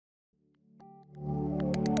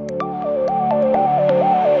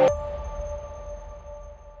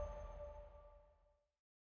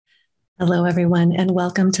Hello, everyone, and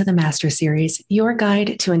welcome to the Master Series, your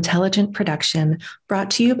guide to intelligent production,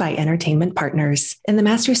 brought to you by Entertainment Partners. In the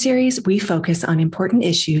Master Series, we focus on important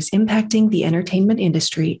issues impacting the entertainment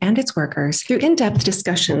industry and its workers through in-depth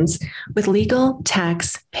discussions with legal,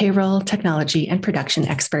 tax, payroll, technology, and production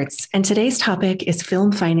experts. And today's topic is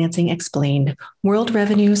Film Financing Explained, World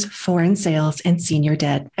Revenues, Foreign Sales, and Senior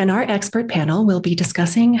Debt. And our expert panel will be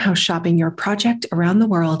discussing how shopping your project around the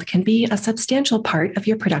world can be a substantial part of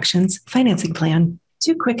your production's financing plan.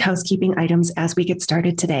 Two quick housekeeping items as we get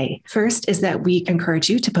started today. First is that we encourage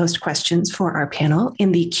you to post questions for our panel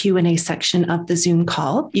in the Q&A section of the Zoom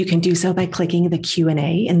call. You can do so by clicking the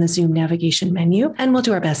Q&A in the Zoom navigation menu, and we'll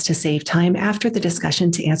do our best to save time after the discussion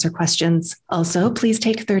to answer questions. Also, please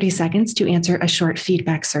take 30 seconds to answer a short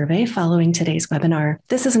feedback survey following today's webinar.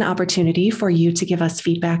 This is an opportunity for you to give us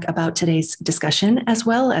feedback about today's discussion, as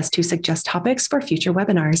well as to suggest topics for future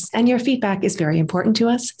webinars. And your feedback is very important to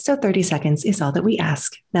us, so 30 seconds is all that we ask.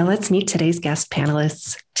 Now let's meet today's guest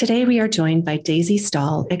panelists. Today we are joined by Daisy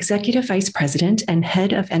Stahl, Executive Vice President and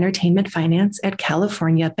Head of Entertainment Finance at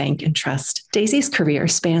California Bank and Trust. Daisy's career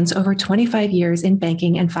spans over 25 years in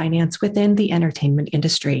banking and finance within the entertainment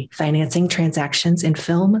industry, financing transactions in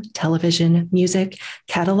film, television, music,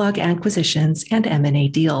 catalog acquisitions, and M&A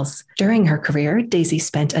deals. During her career, Daisy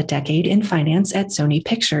spent a decade in finance at Sony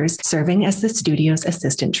Pictures, serving as the studio's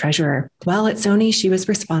assistant treasurer. While at Sony, she was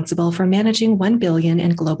responsible for managing $1 billion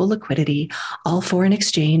in global liquidity, all foreign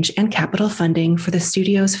exchange and capital funding for the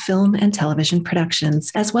studio's film and television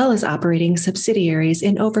productions, as well as operating subsidiaries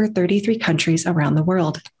in over 33 countries around the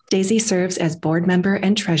world. Daisy serves as board member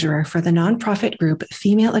and treasurer for the nonprofit group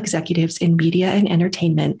Female Executives in Media and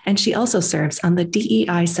Entertainment, and she also serves on the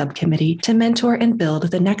DEI subcommittee to mentor and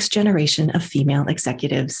build the next generation of female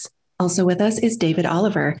executives. Also with us is David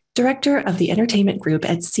Oliver, director of the entertainment group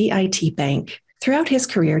at CIT Bank. Throughout his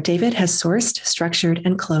career, David has sourced, structured,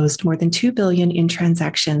 and closed more than $2 billion in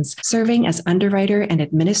transactions, serving as underwriter and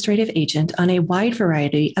administrative agent on a wide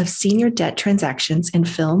variety of senior debt transactions in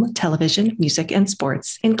film, television, music, and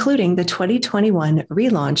sports, including the 2021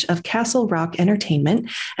 relaunch of Castle Rock Entertainment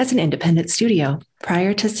as an independent studio.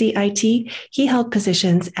 Prior to CIT, he held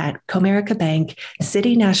positions at Comerica Bank,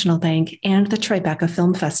 City National Bank, and the Tribeca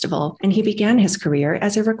Film Festival, and he began his career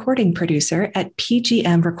as a recording producer at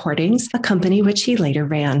PGM Recordings, a company which he later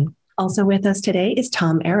ran. Also with us today is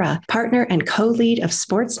Tom Era, partner and co-lead of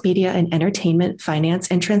Sports Media and Entertainment Finance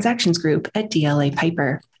and Transactions Group at DLA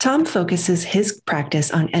Piper. Tom focuses his practice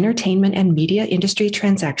on entertainment and media industry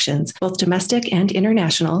transactions, both domestic and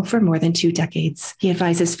international, for more than 2 decades. He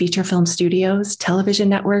advises feature film studios, television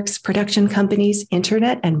networks, production companies,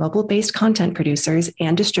 internet and mobile-based content producers,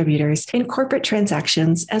 and distributors in corporate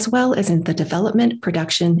transactions, as well as in the development,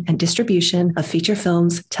 production, and distribution of feature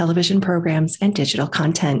films, television programs, and digital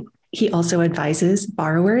content. He also advises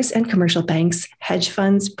borrowers and commercial banks, hedge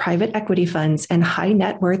funds, private equity funds, and high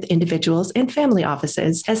net worth individuals and family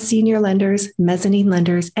offices as senior lenders, mezzanine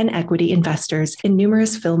lenders, and equity investors in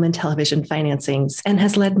numerous film and television financings, and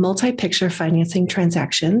has led multi-picture financing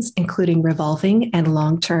transactions, including revolving and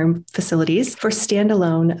long-term facilities for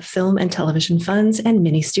standalone film and television funds and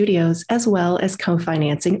mini studios, as well as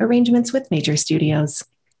co-financing arrangements with major studios.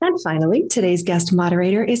 And finally, today's guest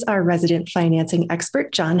moderator is our resident financing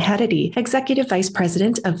expert, John Hadity, Executive Vice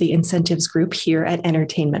President of the Incentives Group here at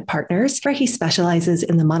Entertainment Partners, where he specializes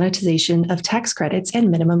in the monetization of tax credits and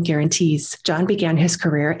minimum guarantees. John began his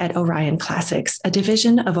career at Orion Classics, a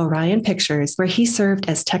division of Orion Pictures, where he served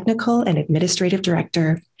as technical and administrative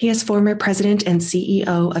director. He is former president and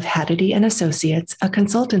CEO of Hadity and Associates, a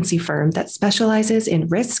consultancy firm that specializes in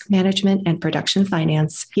risk management and production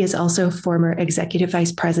finance. He is also former executive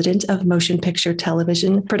vice president of motion picture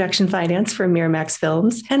television production finance for Miramax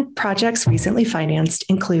Films, and projects recently financed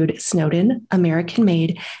include Snowden, American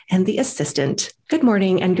Made, and The Assistant. Good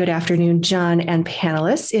morning and good afternoon, John and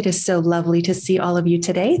panelists. It is so lovely to see all of you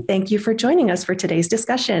today. Thank you for joining us for today's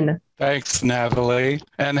discussion. Thanks, Natalie.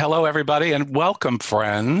 And hello, everybody, and welcome,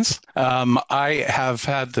 friends. I have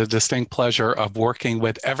had the distinct pleasure of working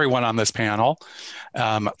with everyone on this panel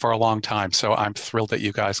for a long time. So I'm thrilled that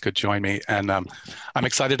you guys could join me. And I'm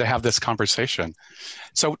excited to have this conversation.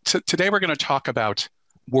 So today we're going to talk about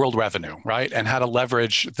world revenue, right? And how to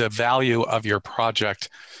leverage the value of your project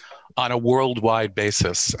on a worldwide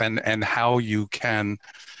basis, and how you can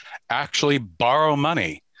actually borrow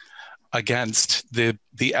money against the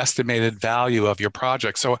estimated value of your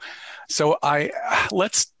project. So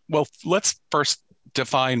let's first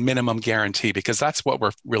define minimum guarantee, because that's what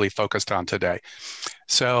we're really focused on today.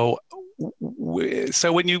 So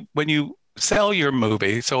when you sell your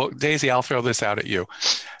movie, so Daisy, I'll throw this out at you.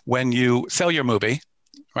 When you sell your movie,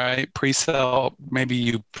 right? Pre-sale, maybe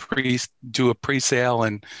you do a pre-sale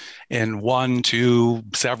in one, two,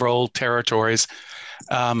 several territories.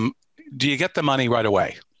 Do you get the money right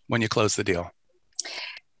away when you close the deal?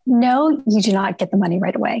 No, you do not get the money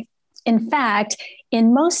right away. In fact,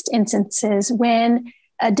 in most instances, when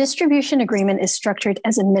a distribution agreement is structured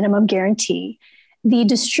as a minimum guarantee, the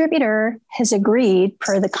distributor has agreed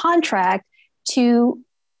per the contract to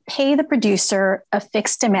pay the producer a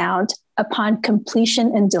fixed amount upon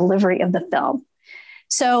completion and delivery of the film.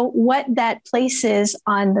 So what that places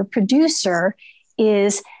on the producer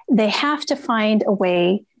is they have to find a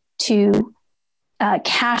way to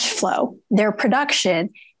cash flow their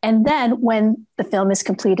production. And then when the film is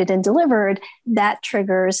completed and delivered, that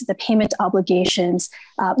triggers the payment obligations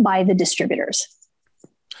by the distributors.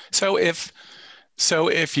 So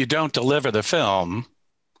if you don't deliver the film,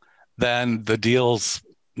 then the deal's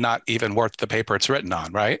not even worth the paper it's written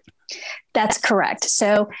on, right? That's correct.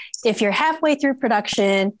 So if you're halfway through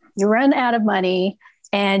production, you run out of money,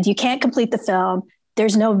 and you can't complete the film,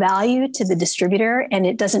 there's no value to the distributor, and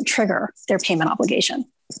it doesn't trigger their payment obligation.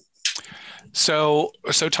 So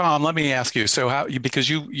Tom, let me ask you. So because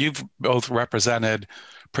you've both represented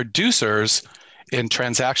producers in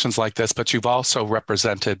transactions like this, but you've also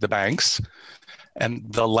represented the banks and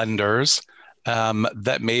the lenders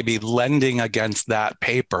that may be lending against that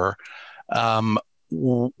paper.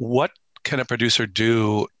 What can a producer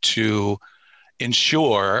do to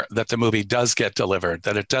ensure that the movie does get delivered,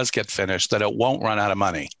 that it does get finished, that it won't run out of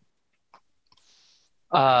money?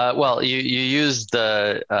 Well, you used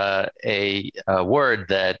a word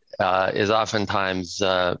that is oftentimes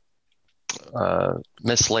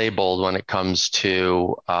mislabeled when it comes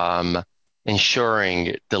to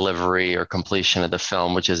ensuring delivery or completion of the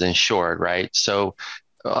film, which is insured, right? So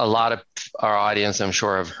a lot of our audience, I'm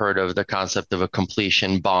sure, have heard of the concept of a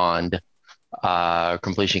completion bond,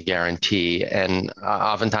 completion guarantee, and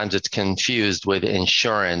oftentimes it's confused with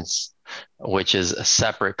insurance, which is a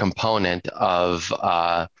separate component of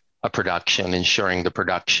a production, ensuring the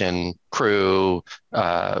production crew,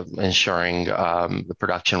 ensuring the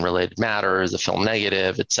production-related matters, the film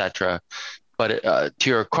negative, et cetera. But to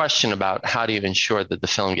your question about how do you ensure that the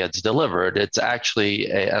film gets delivered, it's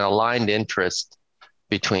actually an aligned interest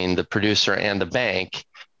between the producer and the bank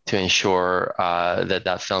to ensure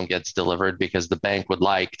that film gets delivered, because the bank would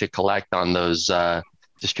like to collect on those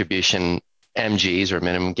distribution MGs, or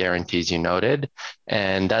minimum guarantees you noted,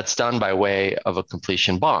 and that's done by way of a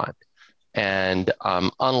completion bond. And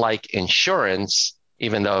unlike insurance,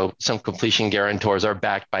 even though some completion guarantors are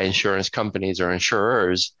backed by insurance companies or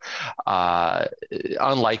insurers,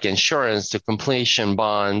 unlike insurance, the completion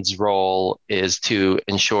bond's role is to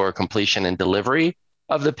ensure completion and delivery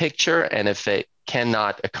of the picture. And if it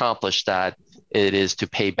cannot accomplish that, it is to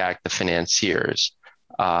pay back the financiers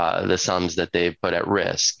the sums that they've put at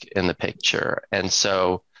risk in the picture. And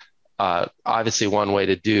so obviously one way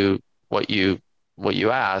to do what you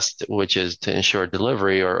asked, which is to ensure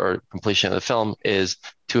delivery or completion of the film, is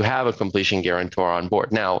to have a completion guarantor on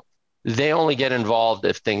board. Now, they only get involved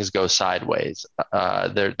if things go sideways.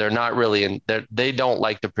 They're not really they don't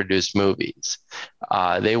like to produce movies.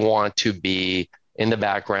 They want to be in the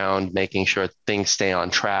background, making sure things stay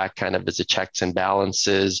on track, kind of as a checks and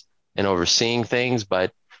balances and overseeing things.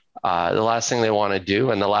 But the last thing they want to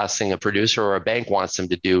do, and the last thing a producer or a bank wants them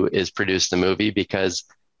to do, is produce the movie, because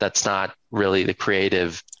that's not really the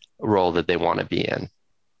creative role that they want to be in.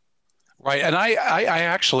 Right. And I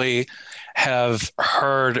actually have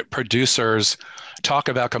heard producers talk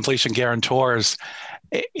about completion guarantors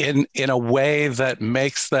in a way that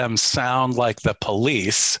makes them sound like the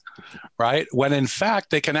police, right? When in fact,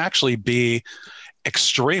 they can actually be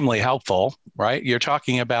extremely helpful, right? You're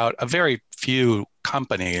talking about a very few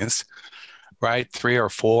companies, right? 3 or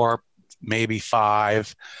 4, maybe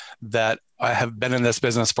 5, that have been in this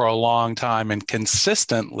business for a long time and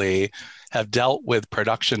consistently have dealt with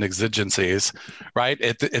production exigencies, right?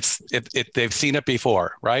 They've seen it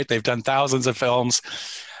before, right? They've done thousands of films.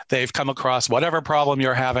 They've come across whatever problem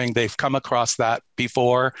you're having. They've come across that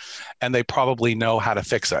before, and they probably know how to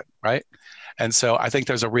fix it, right? And so I think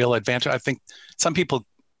there's a real advantage. I think some people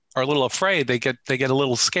are a little afraid. They get a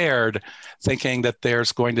little scared, thinking that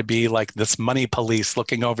there's going to be like this money police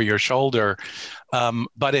looking over your shoulder.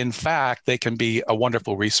 But in fact, they can be a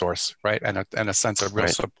wonderful resource, right? And a sense of real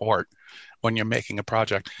support when you're making a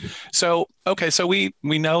project. So, okay, so we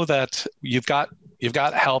know that you've got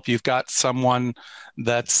help. You've got someone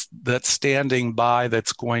that's standing by,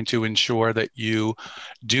 that's going to ensure that you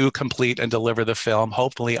do complete and deliver the film,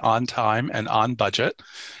 hopefully on time and on budget.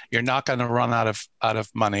 You're not going to run out of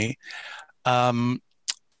money.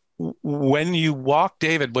 when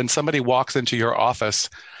when somebody walks into your office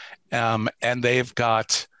and they've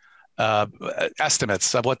got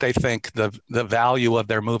estimates of what they think the value of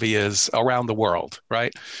their movie is around the world,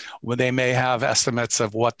 right? When they may have estimates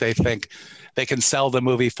of what they think they can sell the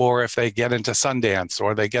movie for if they get into Sundance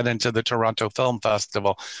or they get into the Toronto Film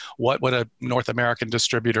Festival. What would a North American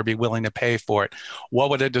distributor be willing to pay for it? What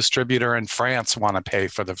would a distributor in France want to pay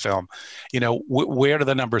for the film? Where do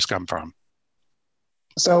the numbers come from?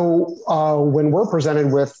 So when we're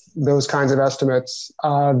presented with those kinds of estimates,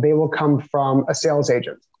 they will come from a sales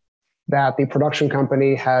agent that the production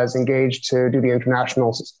company has engaged to do the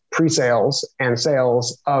international pre-sales and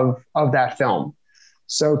sales of that film.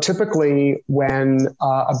 So typically when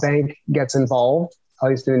a bank gets involved, at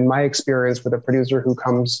least in my experience with a producer who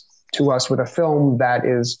comes to us with a film that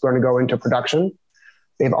is going to go into production,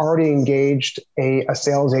 they've already engaged a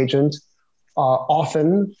sales agent.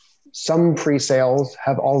 Often some pre-sales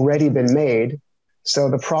have already been made. So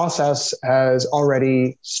the process has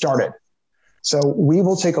already started. So we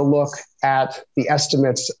will take a look at the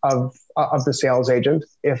estimates of the sales agent.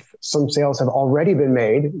 If some sales have already been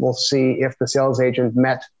made, we'll see if the sales agent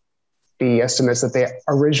met the estimates that they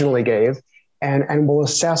originally gave, and we'll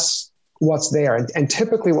assess what's there. And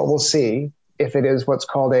typically what we'll see, if it is what's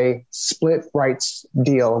called a split rights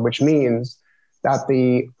deal, which means that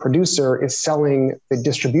the producer is selling the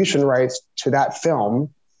distribution rights to that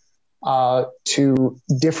film to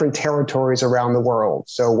different territories around the world.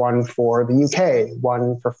 So one for the UK,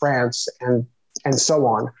 one for France, and so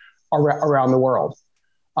on around the world.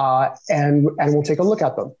 And we'll take a look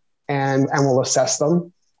at them and we'll assess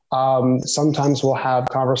them. Sometimes we'll have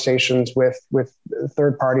conversations with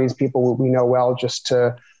third parties, people we know well, just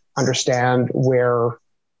to understand where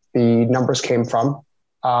the numbers came from,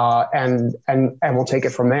 and we'll take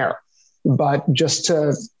it from there. But just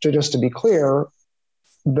to be clear,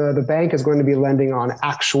 the bank is going to be lending on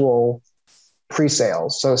actual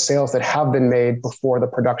pre-sales, so sales that have been made before the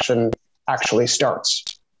production actually starts.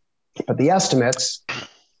 But the estimates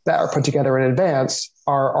that are put together in advance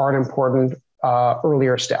are an important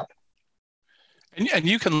earlier step. And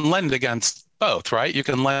you can lend against both, right? You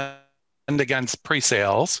can lend against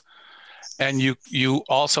pre-sales, and you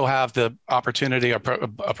also have the opportunity, a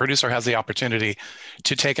producer has the opportunity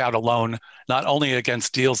to take out a loan, not only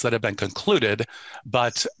against deals that have been concluded,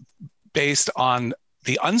 but based on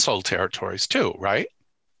the unsold territories too, right?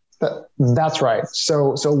 That's right.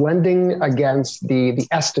 So lending against the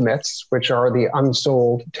estimates, which are the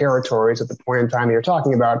unsold territories at the point in time you're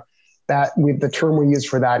talking about, the term we use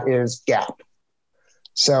for that is GAAP.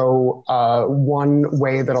 So one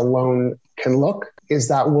way that a loan can look is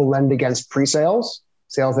that we'll lend against pre-sales,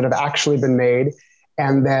 sales that have actually been made,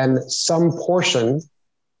 and then some portion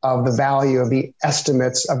of the value of the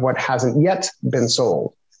estimates of what hasn't yet been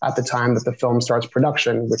sold at the time that the film starts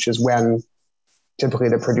production, which is when typically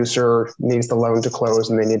the producer needs the loan to close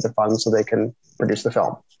and they need the funds so they can produce the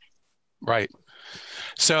film. Right.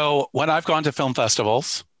 So when I've gone to film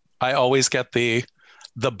festivals, I always get the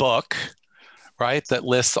book, right, that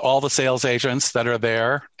lists all the sales agents that are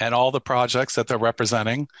there and all the projects that they're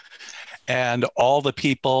representing and all the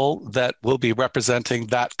people that will be representing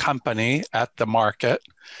that company at the market.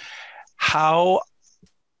 How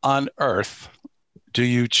on earth do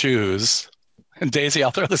you choose? And Daisy, I'll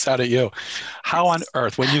throw this out at you. How on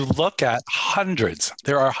earth, when you look at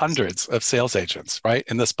there are hundreds of sales agents, right,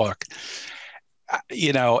 in this book.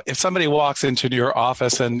 If somebody walks into your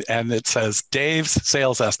office and it says Dave's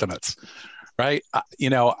sales estimates, right?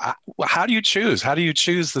 How do you choose? How do you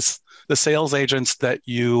choose the sales agents that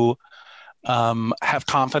you have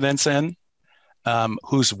confidence in,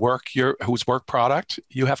 whose work product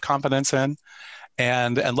you have confidence in,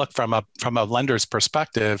 and look from a lender's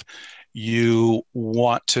perspective, you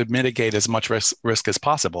want to mitigate as much risk as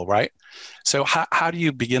possible, right? So how do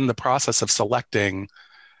you begin the process of selecting,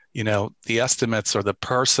 the estimates or the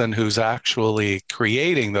person who's actually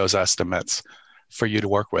creating those estimates for you to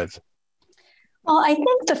work with? Well, I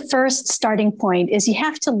think the first starting point is you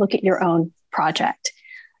have to look at your own project.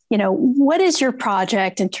 What is your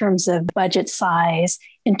project in terms of budget size,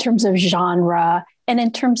 in terms of genre, and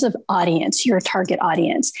in terms of audience, your target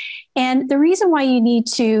audience? And the reason why you need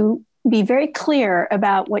to be very clear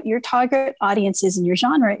about what your target audience is in your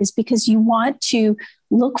genre is because you want to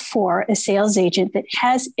look for a sales agent that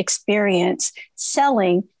has experience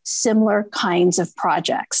selling similar kinds of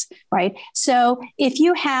projects, right? So if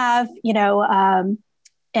you have, an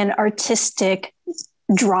artistic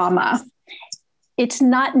drama, it's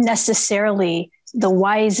not necessarily the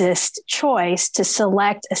wisest choice to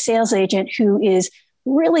select a sales agent who is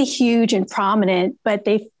really huge and prominent, but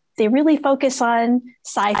they They really focus on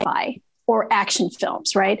sci-fi or action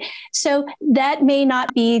films, right? So that may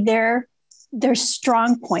not be their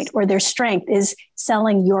strong point, or their strength is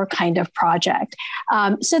selling your kind of project.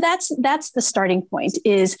 So that's the starting point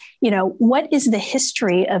is, what is the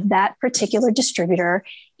history of that particular distributor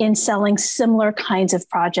in selling similar kinds of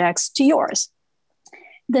projects to yours?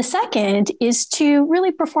 The second is to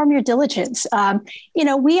really perform your diligence.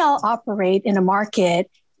 We all operate in a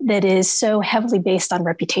market that is so heavily based on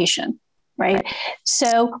reputation, right?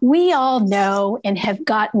 So we all know and have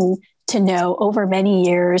gotten to know over many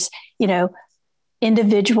years,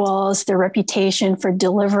 individuals, their reputation for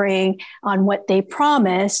delivering on what they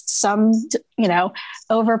promised. Some,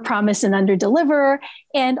 overpromise and underdeliver.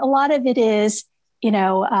 And a lot of it is,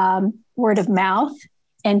 word of mouth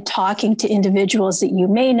and talking to individuals that you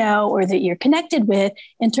may know or that you're connected with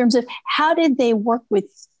in terms of how did they work with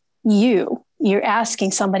you? You're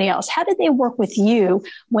asking somebody else, how did they work with you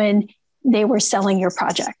when they were selling your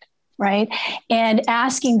project? Right. And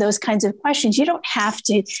asking those kinds of questions. You don't have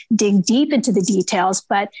to dig deep into the details,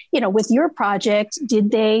 but, with your project, did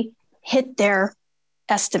they hit their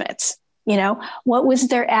estimates? What was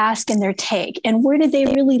their ask and their take, and where did they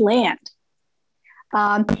really land?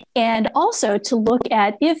 And also to look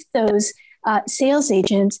at if those sales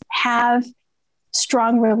agents have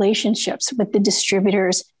strong relationships with the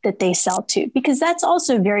distributors that they sell to, because that's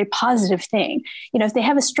also a very positive thing. If they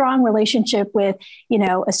have a strong relationship with,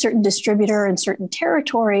 a certain distributor in certain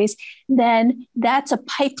territories, then that's a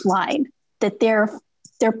pipeline that they're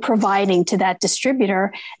providing to that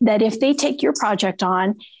distributor, that if they take your project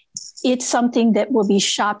on, it's something that will be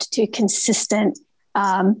shopped to a consistent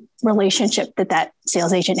relationship that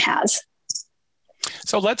sales agent has.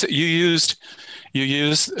 So you used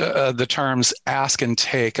the terms ask and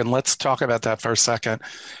take, and let's talk about that for a second,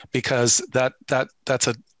 because that's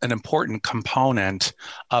an important component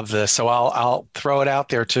of this. So I'll throw it out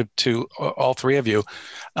there to all three of you,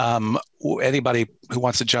 anybody who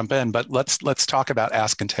wants to jump in. But let's talk about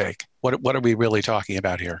ask and take. What are we really talking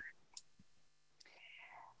about here?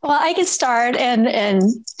 Well, I can start,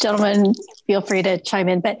 and gentlemen, feel free to chime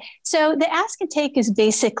in. But so the ask and take is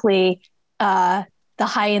basically the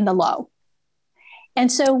high and the low. And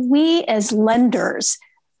so we as lenders,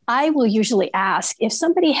 I will usually ask, if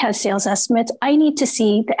somebody has sales estimates, I need to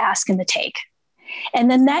see the ask and the take. And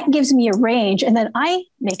then that gives me a range. And then I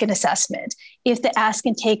make an assessment if the ask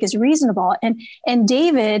and take is reasonable. And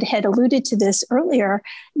David had alluded to this earlier,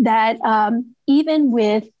 that even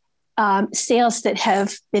with sales that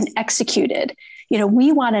have been executed,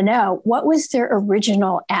 we want to know what was their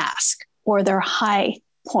original ask or their high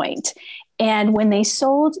point. And when they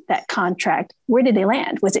sold that contract, where did they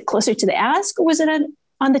land? Was it closer to the ask, or was it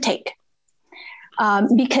on the take?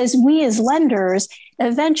 Because we as lenders,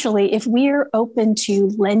 eventually, if we're open to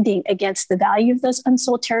lending against the value of those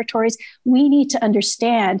unsold territories, we need to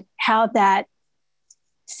understand how that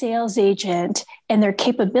sales agent and their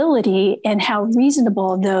capability and how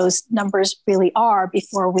reasonable those numbers really are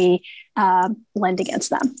before we lend against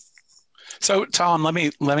them. So, Tom, let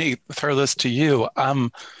me throw this to you.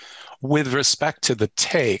 With respect to the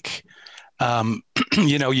take,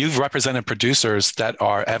 you've represented producers that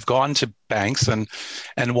have gone to banks and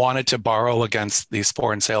wanted to borrow against these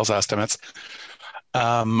foreign sales estimates.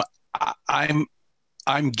 I'm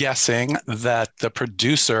guessing that the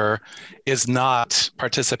producer is not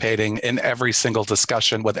participating in every single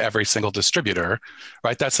discussion with every single distributor,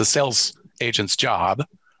 right? That's the sales agent's job,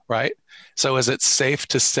 right? So is it safe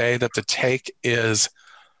to say that the take is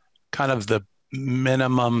kind of the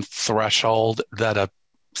minimum threshold that a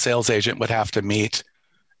sales agent would have to meet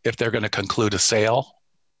if they're going to conclude a sale?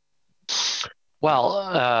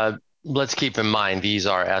 Well, let's keep in mind, these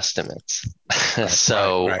are estimates.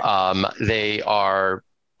 Right. They are,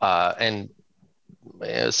 and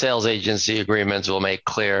sales agency agreements will make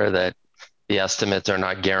clear that the estimates are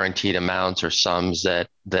not guaranteed amounts or sums that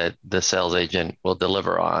the sales agent will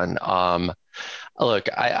deliver on. Look,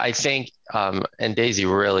 I think, and Daisy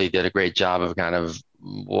really did a great job of kind of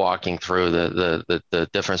walking through the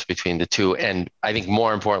difference between the two. And I think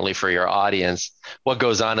more importantly for your audience, what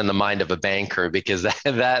goes on in the mind of a banker, because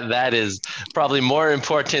that is probably more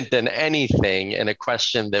important than anything, and a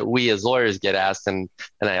question that we as lawyers get asked. And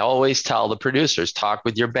I always tell the producers, talk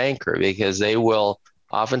with your banker, because they will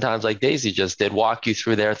oftentimes, like Daisy just did, walk you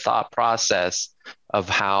through their thought process of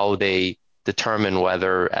how they determine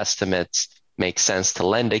whether estimates make sense to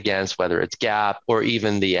lend against, whether it's GAAP or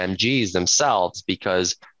even the MGs themselves,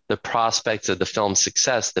 because the prospects of the film's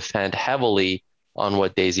success depend heavily on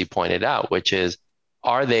what Daisy pointed out, which is,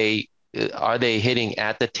 are they hitting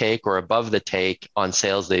at the take or above the take on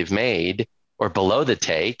sales they've made, or below the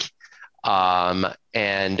take.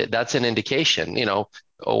 And that's an indication,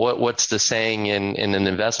 what's the saying in an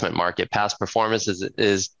investment market? Past performance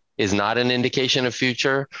is not an indication of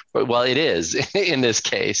future, but well, it is in this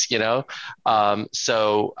case,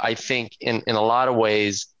 So I think in a lot of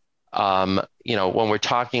ways, when we're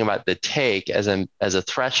talking about the take as a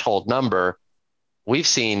threshold number, we've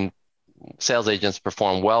seen sales agents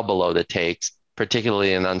perform well below the takes,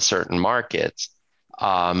 particularly in uncertain markets.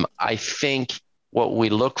 I think what we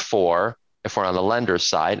look for, if we're on the lender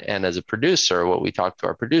side, and as a producer, what we talk to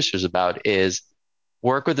our producers about is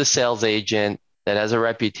work with a sales agent that has a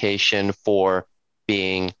reputation for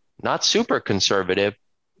being not super conservative,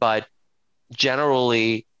 but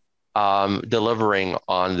generally delivering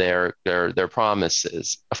on their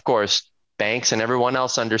promises. Of course, banks and everyone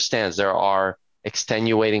else understands there are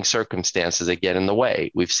extenuating circumstances that get in the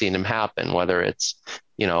way. We've seen them happen, whether it's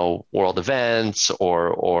world events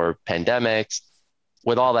or pandemics.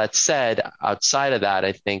 With all that said, outside of that,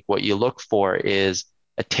 I think what you look for is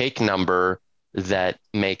a take number that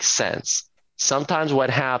makes sense. Sometimes what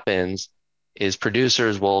happens is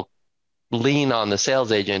producers will lean on the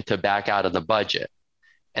sales agent to back out of the budget.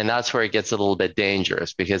 And that's where it gets a little bit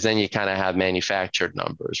dangerous, because then you kind of have manufactured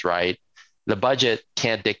numbers, right? The budget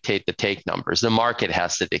can't dictate the take numbers. The market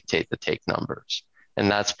has to dictate the take numbers. And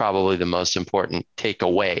that's probably the most important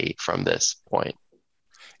takeaway from this point.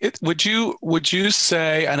 Would you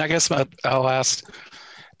say, and I guess I'll ask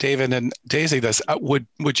David and Daisy this,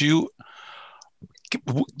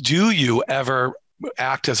 do you ever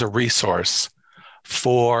act as a resource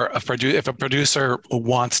for if a producer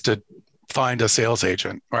wants to find a sales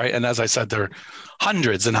agent, right? And as I said, there are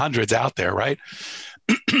hundreds and hundreds out there, right?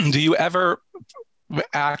 Do you ever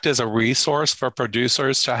act as a resource for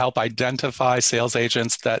producers to help identify sales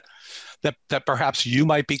agents that perhaps you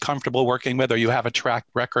might be comfortable working with, or you have a track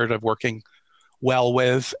record of working well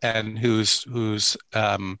with, and whose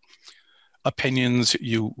opinions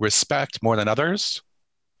you respect more than others?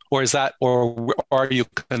 Or are you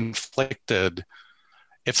conflicted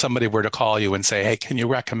if somebody were to call you and say, hey, can you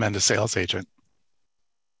recommend a sales agent?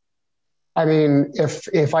 I mean,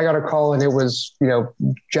 if I got a call and it was,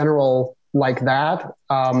 general like that,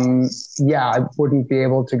 I wouldn't be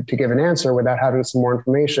able to give an answer without having some more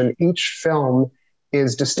information. Each film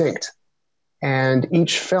is distinct. And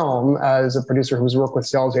each film, as a producer who's worked with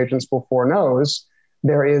sales agents before knows,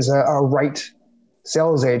 there is a right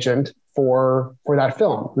sales agent for that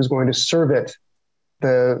film who's going to serve it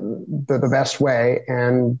the best way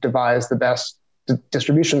and devise the best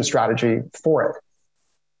distribution strategy for it.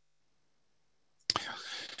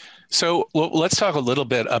 So let's talk a little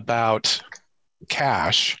bit about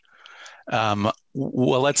cash.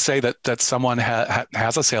 Let's say that someone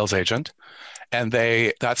has a sales agent, and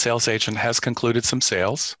that sales agent has concluded some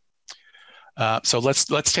sales. So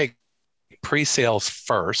let's take pre-sales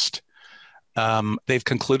first. They've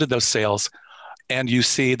concluded those sales, and you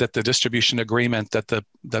see that the distribution agreement that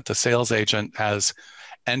the sales agent has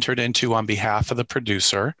entered into on behalf of the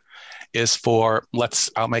producer is for,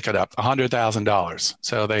 I'll make it up, $100,000.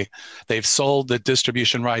 So they've sold the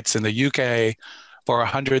distribution rights in the UK for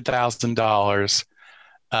 $100,000.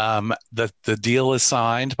 The deal is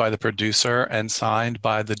signed by the producer and signed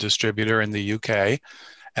by the distributor in the UK,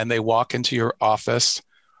 and they walk into your office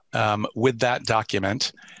with that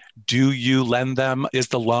document. Do you lend them? Is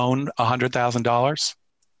the loan $100,000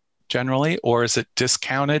 generally, or is it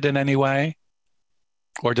discounted in any way,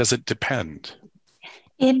 or does it depend?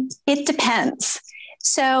 It depends.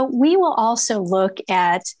 So we will also look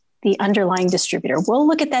at the underlying distributor. We'll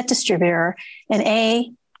look at that distributor and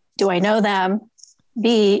A, do I know them?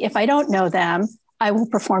 B, if I don't know them, I will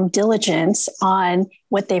perform diligence on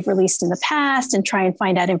what they've released in the past and try and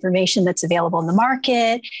find out information that's available in the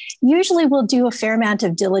market. Usually we'll do a fair amount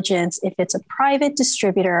of diligence if it's a private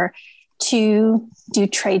distributor to do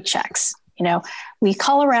trade checks. We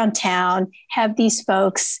call around town, have these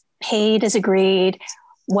folks paid as agreed,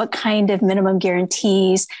 what kind of minimum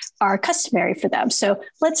guarantees are customary for them. So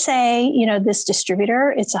let's say, this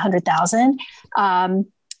distributor, it's 100,000,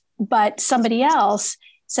 but somebody else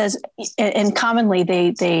says, and commonly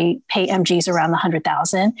they pay MGs around the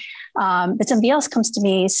 100,000, but somebody else comes to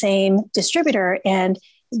me, same distributor, and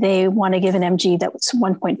they want to give an MG that's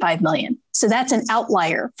 1.5 million. So that's an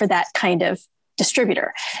outlier for that kind of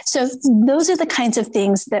distributor. So those are the kinds of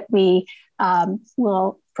things that we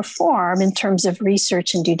will perform in terms of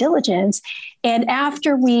research and due diligence. And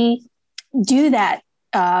after we do that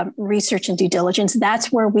research and due diligence,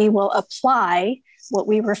 that's where we will apply what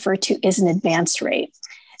we refer to as an advance rate.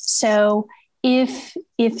 So if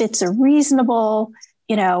it's a reasonable,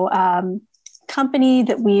 company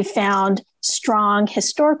that we've found strong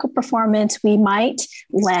historical performance, we might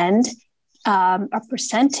lend a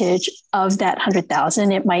percentage of that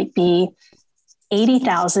 100,000. It might be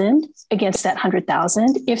 80,000 against that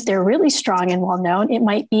 100,000. If they're really strong and well known, it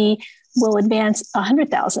might be we'll advance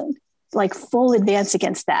 100,000, like full advance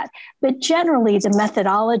against that. But generally, the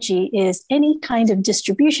methodology is any kind of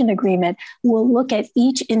distribution agreement will look at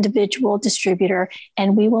each individual distributor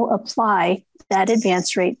and we will apply that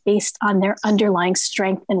advance rate based on their underlying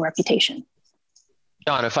strength and reputation.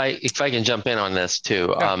 John, if I can jump in on this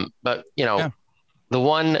too, Yeah. but the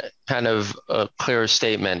one kind of clear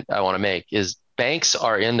statement I want to make is banks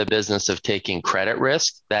are in the business of taking credit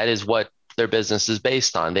risk. That is what their business is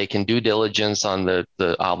based on. They can do diligence on the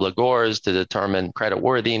obligors to determine credit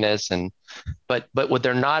worthiness, but what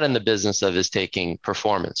they're not in the business of is taking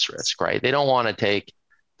performance risk, right? They don't want to take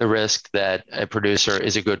the risk that a producer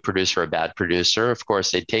is a good producer or a bad producer. Of course,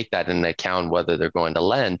 they take that into account whether they're going to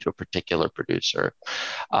lend to a particular producer.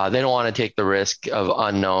 They don't want to take the risk of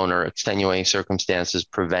unknown or extenuating circumstances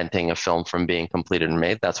preventing a film from being completed and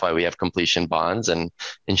made. That's why we have completion bonds and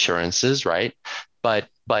insurances, right? But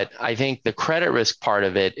I think the credit risk part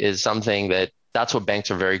of it is something that's what banks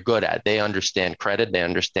are very good at. They understand credit, they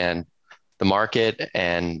understand the market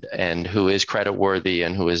and who is credit worthy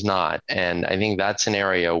and who is not. And I think that's an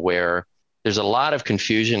area where there's a lot of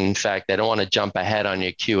confusion. In fact, I don't want to jump ahead on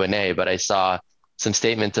your Q&A, but I saw some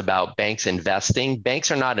statements about banks investing. Banks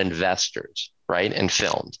are not investors, right? In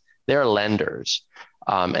films, they're lenders.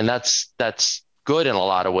 And that's good in a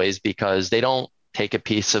lot of ways because they don't take a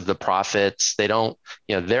piece of the profits. They don't,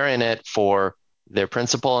 they're in it for their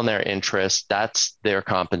principal and their interest. That's their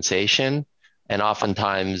compensation. And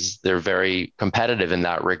oftentimes they're very competitive in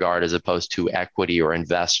that regard as opposed to equity or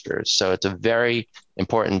investors. So it's a very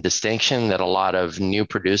important distinction that a lot of new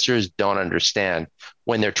producers don't understand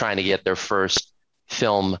when they're trying to get their first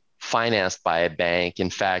film financed by a bank. In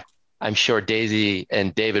fact, I'm sure Daisy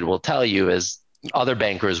and David will tell you, as other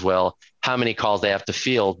bankers will, how many calls they have to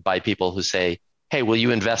field by people who say, hey, will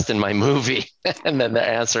you invest in my movie? And then the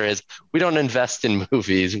answer is, we don't invest in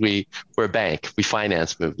movies. We're a bank. We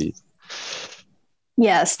finance movies.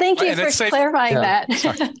 Yes, thank you for clarifying that.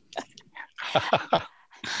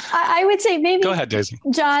 I would say maybe, go ahead, Daisy.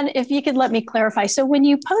 John, if you could let me clarify. So when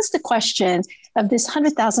you pose the question of this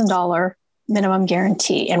 $100,000 minimum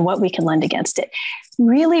guarantee and what we can lend against it,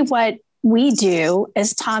 really what we do,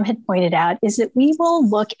 as Tom had pointed out, is that we will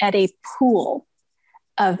look at a pool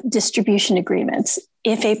of distribution agreements.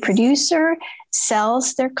 If a producer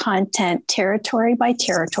sells their content territory by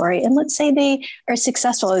territory, and let's say they are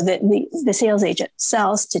successful, the sales agent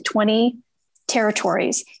sells to 20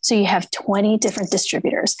 territories, so you have 20 different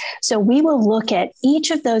distributors. So we will look at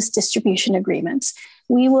each of those distribution agreements.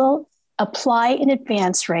 We will apply an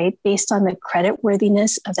advance rate based on the credit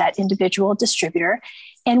worthiness of that individual distributor,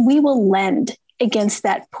 and we will lend against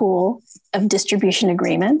that pool of distribution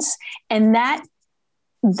agreements. And that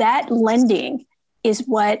lending is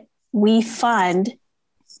what we fund.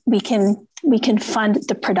 We can fund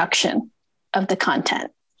the production of the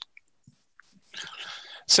content.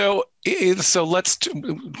 So let's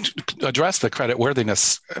address the credit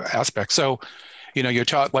worthiness aspect. So, you're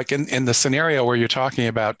talking like in the scenario where you're talking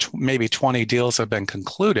about maybe 20 deals have been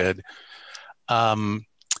concluded.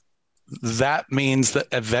 That means that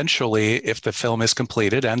eventually, if the film is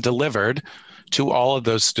completed and delivered to all of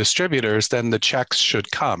those distributors, then the checks should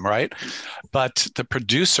come, right? But the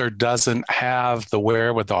producer doesn't have the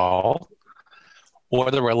wherewithal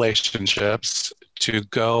or the relationships to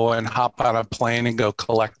go and hop on a plane and go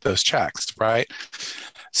collect those checks, right?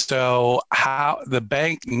 So how the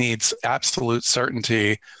bank needs absolute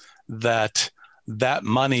certainty that that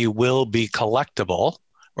money will be collectible,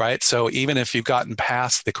 right? So even if you've gotten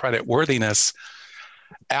past the credit worthiness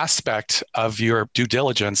aspect of your due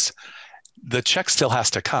diligence, the check still has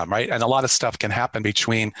to come, right? And a lot of stuff can happen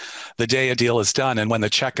between the day a deal is done and when the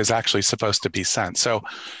check is actually supposed to be sent. So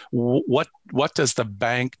what does the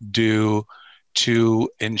bank do to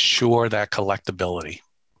ensure that collectability?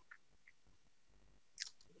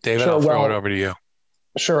 David, I'll throw it over to you.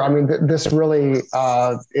 Sure. I mean, this really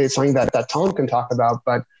is something that Tom can talk about,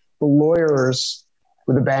 but the lawyers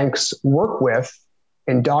who the banks work with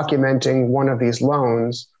in documenting one of these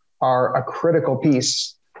loans are a critical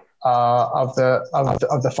piece of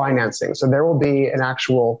the financing. So there will be an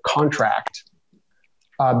actual contract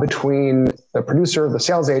between the producer, the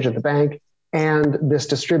sales agent, the bank, and this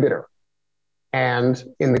distributor. And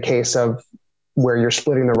in the case of where you're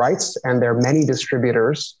splitting the rights and there are many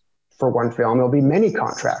distributors for one film, there'll be many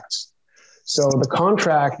contracts. So the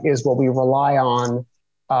contract is what we rely on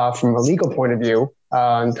from a legal point of view,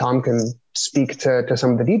 and Tom can speak to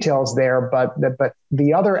some of the details there, but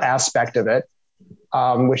the other aspect of it,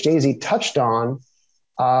 which Daisy touched on,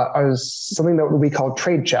 is something that we call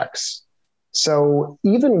trade checks. So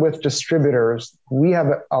even with distributors, we have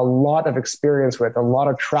a lot of experience with, a lot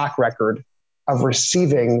of track record of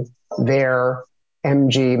receiving their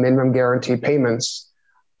MG, minimum guarantee payments,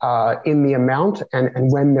 in the amount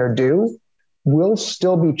and when they're due. We'll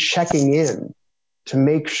still be checking in to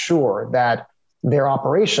make sure that their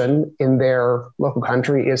operation in their local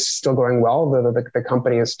country is still going well, the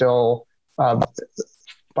company is still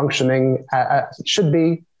functioning as it should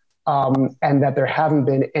be, and that there haven't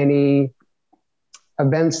been any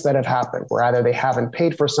events that have happened where either they haven't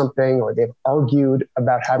paid for something or they've argued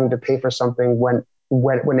about having to pay for something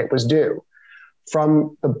when it was due.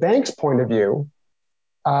 From the bank's point of view,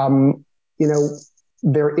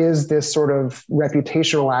 there is this sort of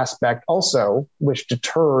reputational aspect also, which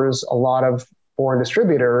deters a lot of foreign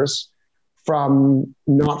distributors from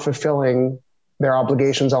not fulfilling their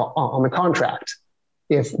obligations on the contract.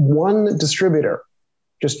 If one distributor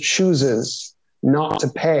just chooses not to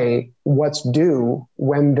pay what's due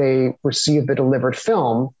when they receive the delivered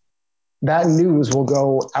film, that news will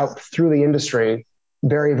go out through the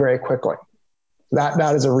very, very quickly.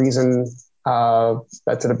 That is a reason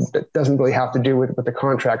that doesn't really have to do with the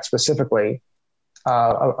contract specifically,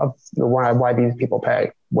 of why these people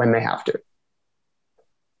pay when they have to.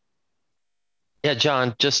 Yeah,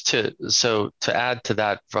 John, just to add to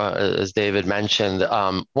that, as David mentioned,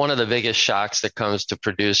 one of the biggest shocks that comes to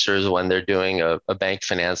producers when they're doing a bank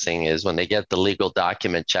financing is when they get the legal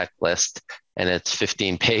document checklist and it's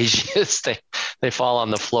 15 pages, they fall on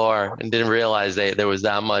the floor and didn't realize there was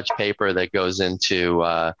that much paper that goes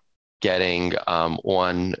into getting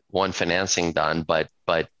one financing done. But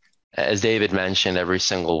as David mentioned, every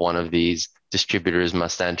single one of these distributors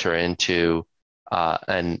must enter into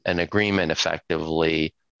an agreement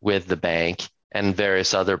effectively with the bank and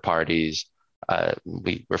various other parties.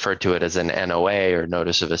 We refer to it as an NOA or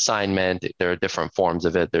notice of assignment. There are different forms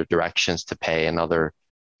of it. There are directions to pay and other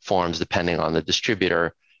forms depending on the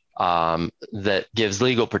distributor, that gives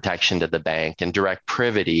legal protection to the bank and direct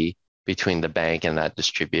privity between the bank and that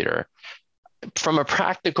distributor. From a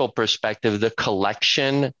practical perspective, the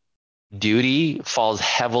collection duty falls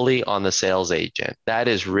heavily on the sales agent. That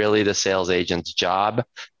is really the sales agent's job,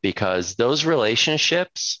 because those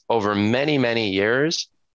relationships over many, many years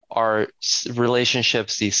are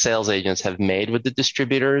relationships these sales agents have made with the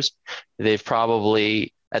distributors. They've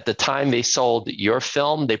probably, at the time they sold your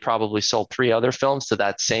film, they probably sold 3 other films to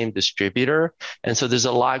that same distributor. And so there's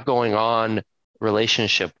a lot going on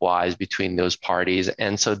relationship-wise between those parties.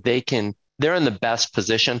 And so they're in the best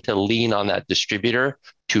position to lean on that distributor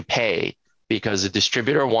to pay, because the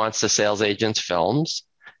distributor wants the sales agent's films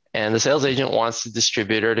and the sales agent wants the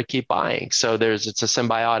distributor to keep buying. So it's a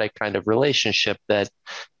symbiotic kind of relationship that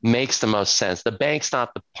makes the most sense. The bank's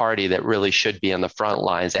not the party that really should be on the front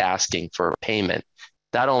lines asking for payment.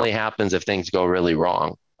 That only happens if things go really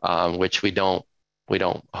wrong, which we don't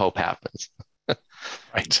hope happens.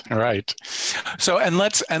 Right. So,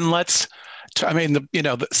 the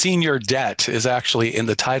senior debt is actually in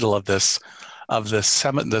the title of this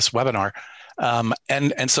webinar.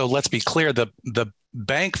 And so let's be clear, the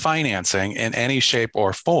bank financing in any shape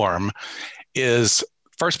or form is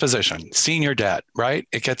first position, senior debt, right?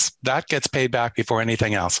 That gets paid back before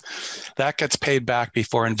anything else. That gets paid back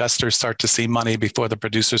before investors start to see money, before the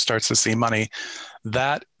producer starts to see money.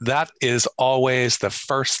 That is always the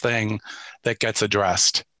first thing that gets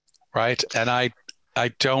addressed, right? And I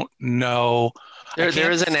don't know.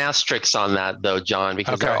 There is an asterisk on that though, John,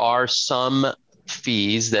 because there are some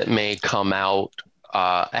fees that may come out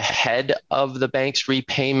ahead of the bank's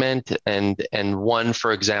repayment. And one,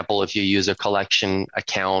 for example, if you use a collection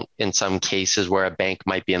account in some cases where a bank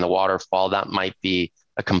might be in the waterfall, that might be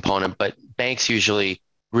a component, but banks usually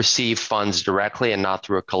receive funds directly and not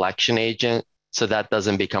through a collection agent. So that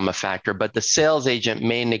doesn't become a factor, but the sales agent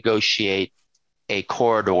may negotiate a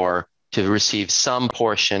corridor to receive some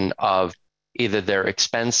portion of either their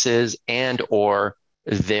expenses and or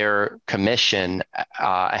their commission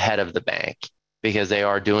ahead of the bank, because they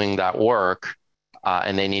are doing that work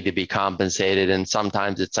and they need to be compensated. And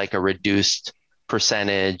sometimes it's like a reduced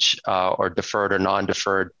percentage or deferred or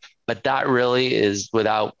non-deferred, but that really is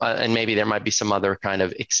without, and maybe there might be some other kind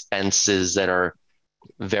of expenses that are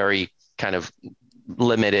very kind of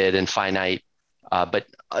limited and finite. But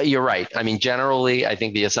you're right. I mean, generally, I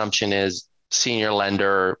think the assumption is senior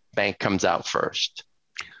lender, bank comes out first.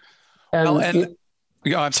 I'm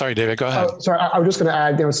sorry, David, go ahead. Sorry, I was just going to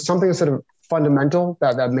add, something sort of fundamental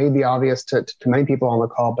that may be obvious to many people on the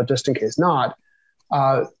call, but just in case not,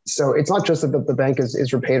 So it's not just that the bank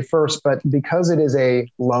is repaid first, but because it is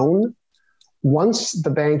a loan, once the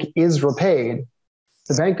bank is repaid,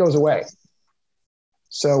 the bank goes away.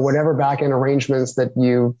 So whatever back-end arrangements that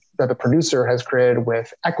the producer has created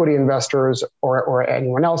with equity investors or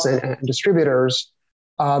anyone else and distributors,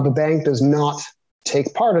 the bank does not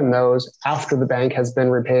take part in those after the bank has been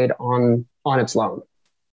repaid on its loan.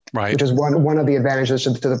 Right. Which is one of the advantages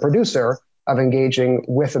to the producer of engaging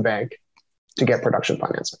with a bank to get production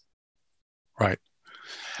financing. Right.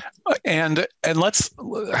 And I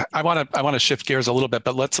want to shift gears a little bit,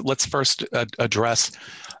 but let's first address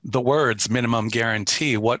the words minimum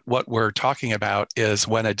guarantee. What we're talking about is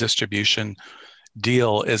when a distribution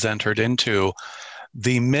deal is entered into,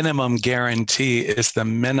 the minimum guarantee is the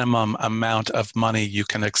minimum amount of money you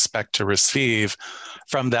can expect to receive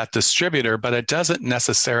from that distributor, but it doesn't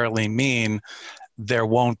necessarily mean there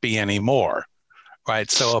won't be any more, right?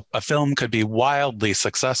 So a film could be wildly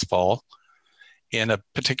successful in a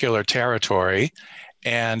particular territory,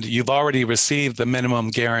 and you've already received the minimum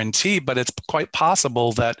guarantee, but it's quite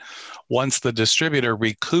possible that once the distributor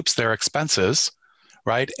recoups their expenses,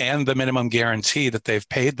 right, and the minimum guarantee that they've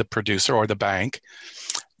paid the producer or the bank,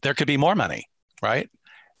 there could be more money, right,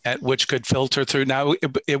 which could filter through. Now,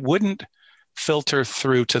 it wouldn't filter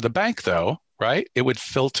through to the bank, though, right? It would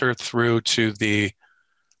filter through to the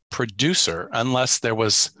producer unless there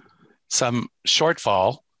was some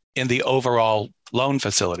shortfall in the overall loan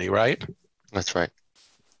facility, right? That's right.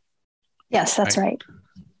 Yes, that's right.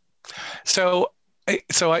 So I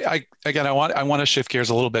want to shift gears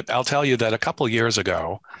a little bit. I'll tell you that a couple of years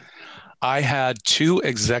ago, I had two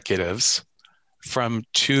executives from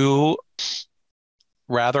two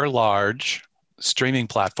rather large streaming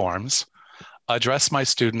platforms address my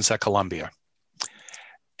students at Columbia.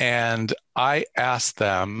 And I asked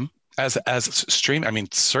them,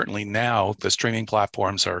 certainly now the streaming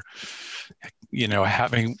platforms are,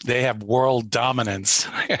 they have world dominance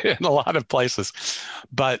in a lot of places.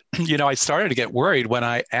 But, I started to get worried when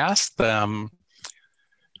I asked them,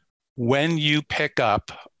 when you pick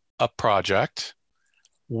up a project,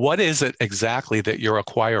 what is it exactly that you're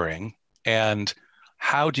acquiring? And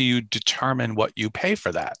how do you determine what you pay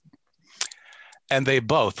for that? And they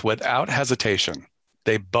both, without hesitation,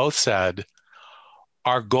 they both said,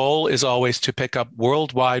 our goal is always to pick up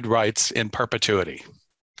worldwide rights in perpetuity,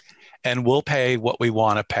 and we'll pay what we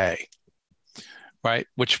want to pay, right?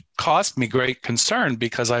 Which caused me great concern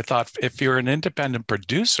because I thought, if you're an independent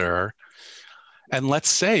producer, and let's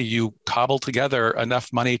say you cobble together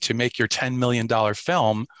enough money to make your $10 million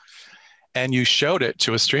film, and you showed it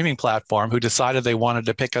to a streaming platform who decided they wanted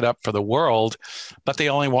to pick it up for the world, but they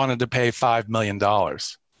only wanted to pay $5 million.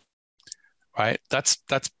 Right? That's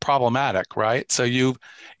problematic, right? So you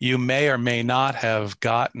may or may not have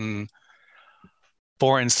gotten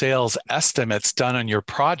foreign sales estimates done on your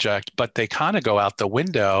project, but they kind of go out the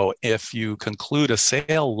window if you conclude a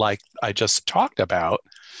sale like I just talked about,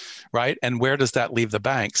 right? And where does that leave the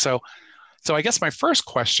bank? So I guess my first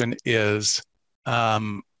question is,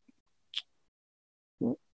 how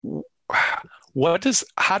does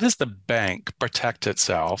the bank protect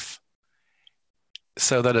itself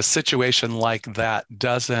so that a situation like that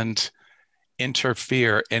doesn't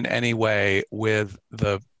interfere in any way with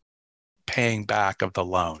the paying back of the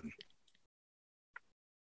loan?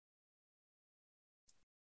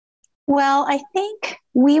 Well, I think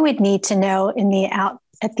we would need to know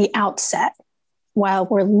at the outset, while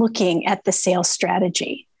we're looking at the sales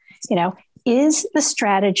strategy, is the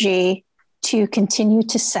strategy to continue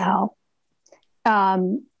to sell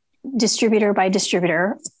distributor by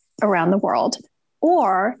distributor around the world?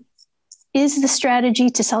 Or is the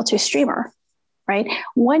strategy to sell to a streamer, right?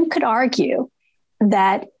 One could argue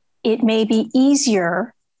that it may be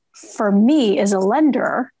easier for me as a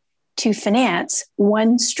lender to finance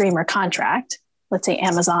one streamer contract, let's say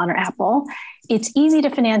Amazon or Apple. It's easy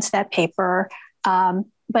to finance that paper,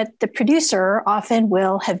 but the producer often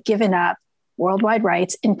will have given up worldwide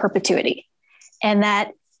rights in perpetuity. And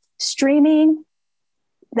that streamer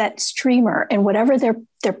and whatever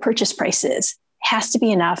their purchase price is, has to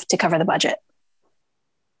be enough to cover the budget,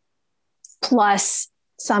 plus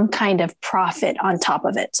some kind of profit on top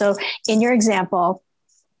of it. So in your example,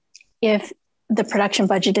 if the production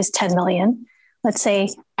budget is 10 million, let's say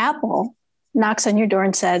Apple knocks on your door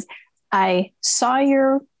and says, I saw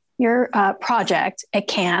your project at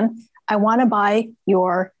Cannes. I want to buy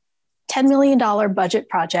your $10 million budget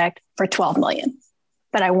project for 12 million,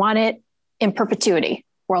 but I want it in perpetuity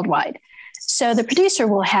worldwide. So the producer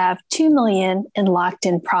will have 2 million in locked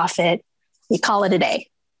in profit. You call it a day,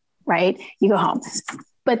 right? You go home.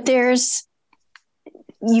 But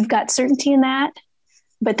you've got certainty in that.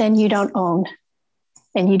 but then you don't own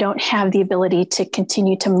and you don't have the ability to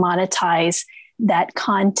continue to monetize that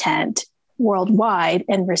content worldwide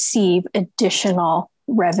and receive additional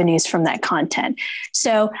revenues from that content.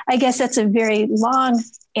 So I guess that's a very long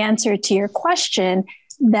answer to your question,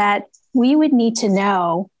 that we would need to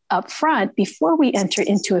know upfront before we enter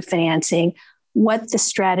into a financing what the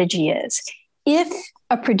strategy is. If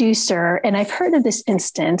a producer, and I've heard of this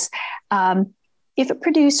instance, if a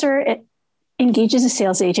producer engages a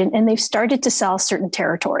sales agent and they've started to sell certain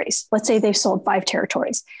territories, let's say they've sold 5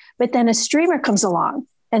 territories, but then a streamer comes along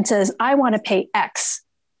and says, I want to pay X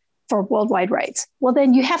for worldwide rights. Well,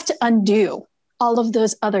 then you have to undo all of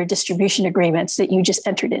those other distribution agreements that you just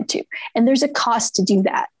entered into. And there's a cost to do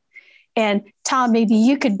that. And Tom, maybe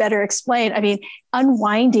you could better explain. I mean,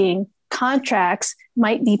 unwinding contracts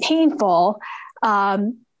might be painful,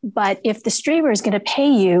 but if the streamer is going to pay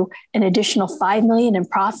you an additional $5 million in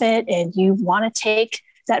profit and you want to take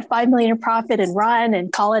that $5 million in profit and run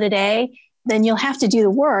and call it a day, then you'll have to do the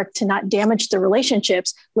work to not damage the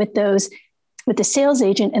relationships with the sales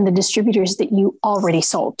agent and the distributors that you already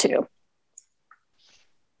sold to.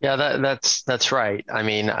 Yeah, that's right. I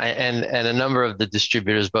mean, and a number of the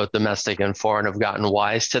distributors, both domestic and foreign, have gotten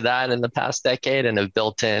wise to that in the past decade and have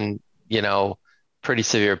built in, pretty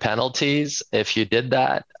severe penalties if you did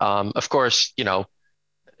that. Of course,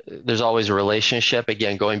 there's always a relationship.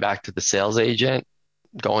 Again, going back to the sales agent,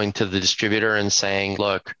 going to the distributor and saying,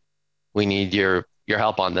 look, we need your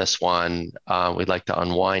help on this one. We'd like to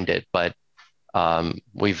unwind it. But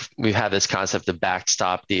we've had this concept of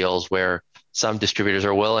backstop deals where some distributors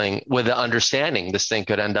are willing, with the understanding this thing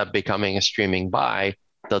could end up becoming a streaming buy,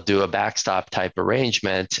 they'll do a backstop type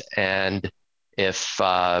arrangement. And if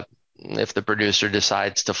the producer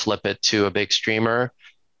decides to flip it to a big streamer,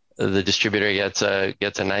 the distributor gets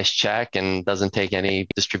a nice check and doesn't take any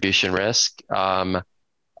distribution risk. And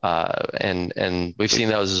we've seen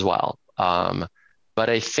those as well. But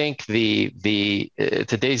I think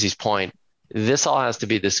to Daisy's point, this all has to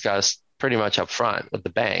be discussed pretty much up front with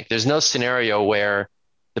the bank. There's no scenario where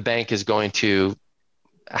the bank is going to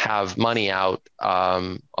have money out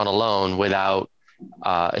on a loan without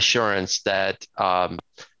assurance that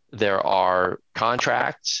there are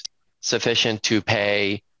contracts sufficient to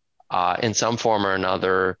pay in some form or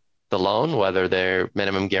another the loan, whether they're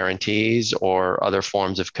minimum guarantees or other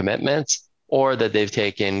forms of commitments, or that they've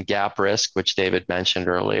taken gap risk, which David mentioned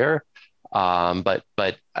earlier. But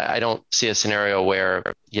I don't see a scenario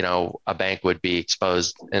where, a bank would be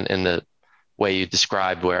exposed in the way you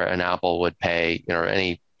described, where an Apple would pay, or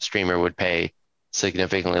any streamer would pay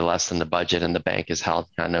significantly less than the budget, and the bank is held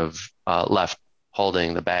kind of left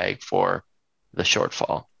holding the bag for the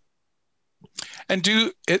shortfall. And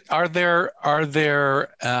are there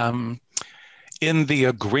in the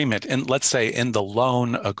agreement, and let's say in the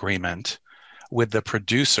loan agreement with the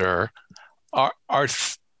producer,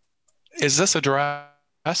 is this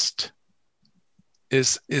addressed?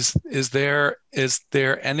 Is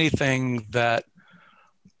there anything that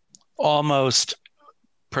almost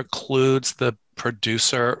precludes the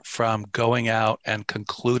producer from going out and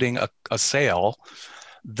concluding a sale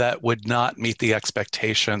that would not meet the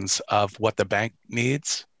expectations of what the bank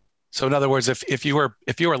needs? So in other words, if you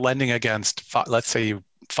were lending against, let's say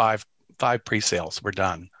five pre-sales were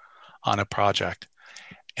done on a project,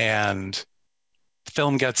 and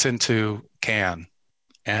film gets into Cannes,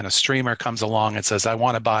 and a streamer comes along and says, I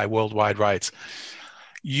want to buy worldwide rights.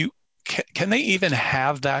 Can they even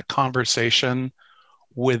have that conversation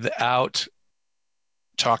without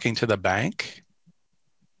talking to the bank?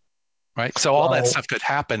 Right. So all that stuff could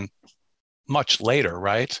happen much later,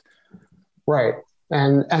 right? Right.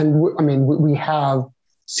 And I mean, we have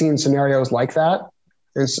seen scenarios like that.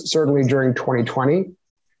 And certainly during 2020,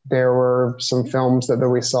 there were some films that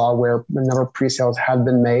we saw where a number of pre-sales had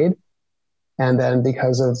been made. And then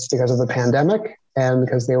because of the pandemic, and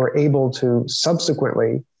because they were able to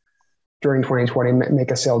subsequently during 2020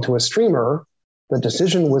 make a sale to a streamer, the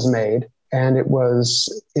decision was made, and it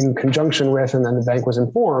was in conjunction with, and then the bank was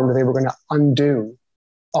informed that they were going to undo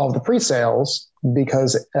all of the pre-sales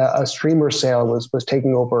because a streamer sale was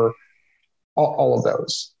taking over all of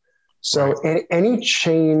those. So right. Any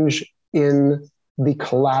change in the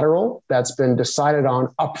collateral that's been decided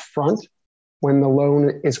on upfront when the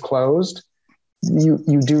loan is closed,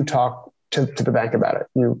 you do talk to the bank about it.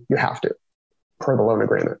 You have to, per the loan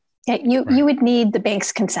agreement. Yeah, you would need the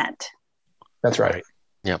bank's consent. That's right.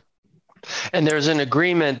 Yep. And there's an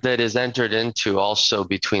agreement that is entered into also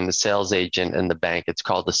between the sales agent and the bank. It's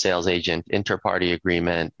called the sales agent interparty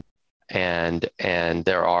agreement. and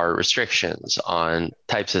there are restrictions on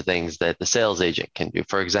types of things that the sales agent can do.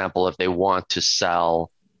 For example, if they want to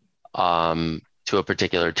sell to a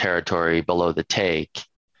particular territory below the take,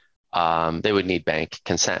 they would need bank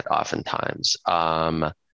consent oftentimes.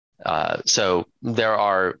 So there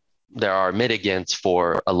are mitigants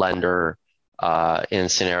for a lender in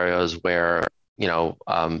scenarios where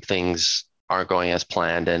things aren't going as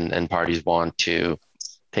planned and parties want to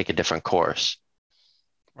take a different course.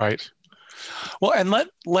 Right. Well, and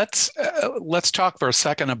let's talk for a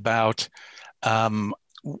second about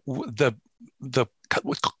we'll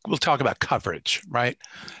talk about coverage, right?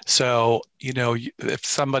 So, if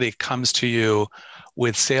somebody comes to you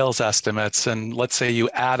with sales estimates, and let's say you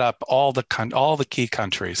add up all the key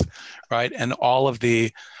countries, right, and all of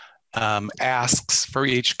the asks for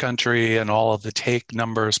each country and all of the take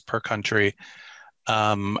numbers per country,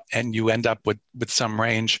 and you end up with some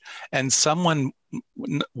range, and someone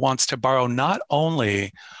wants to borrow not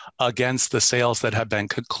only against the sales that have been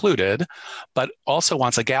concluded, but also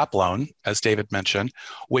wants a gap loan, as David mentioned,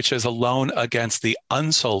 which is a loan against the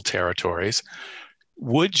unsold territories.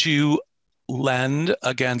 Would you lend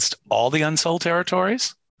against all the unsold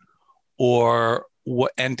territories, or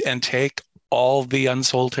and take all the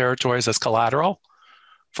unsold territories as collateral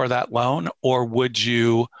for that loan, or would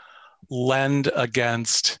you lend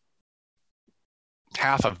against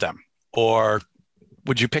half of them, or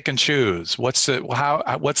would you pick and choose? What's kind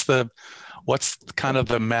of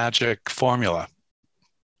the magic formula?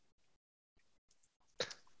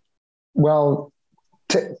 Well,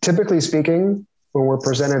 typically speaking, when we're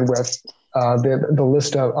presented with the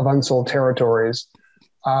list of unsold territories,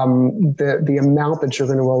 the amount that you're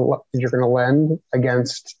going to lend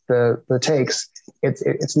against the takes,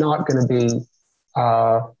 it's not going to be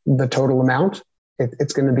the total amount.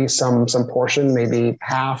 It's going to be some portion, maybe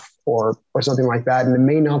half or something like that. And it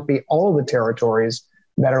may not be all the territories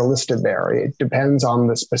that are listed there. It depends on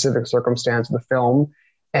the specific circumstance of the film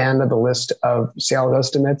and the list of sales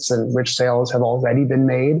estimates and which sales have already been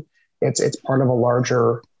made. It's part of a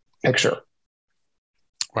larger picture,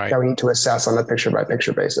 right, that we need to assess on a picture by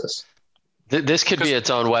picture basis. This could be its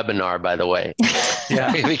own webinar, by the way.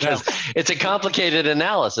 Yeah, because it's a complicated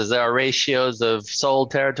analysis. There are ratios of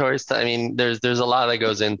sold territories. There's a lot that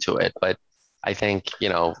goes into it, but I think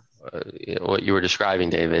what you were describing,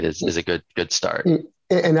 David, is a good start.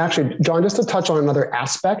 And actually, John, just to touch on another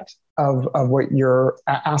aspect of what you're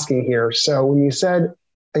asking here. So when you said,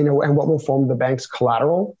 and what will form the bank's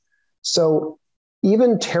collateral, so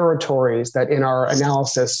even territories that in our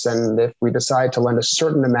analysis, and if we decide to lend a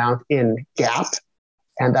certain amount in gap,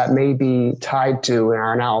 and that may be tied to, in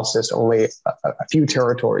our analysis, only a few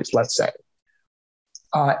territories, let's say,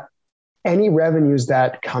 any revenues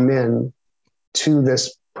that come in to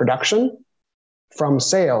this production from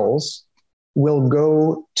sales will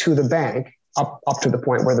go to the bank up to the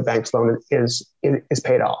point where the bank's loan is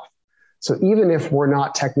paid off. So even if we're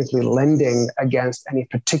not technically lending against any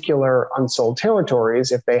particular unsold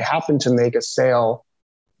territories, if they happen to make a sale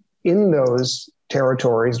in those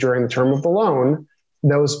territories during the term of the loan,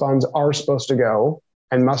 those funds are supposed to go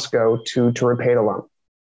and must go to repay the loan.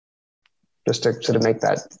 Just to sort of make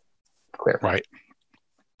that clear. Right.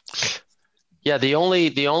 Yeah, the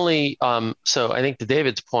only so I think to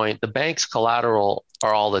David's point, the bank's collateral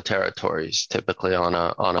are all the territories, typically on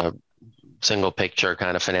a single picture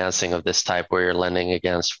kind of financing of this type where you're lending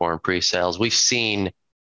against foreign pre-sales. We've seen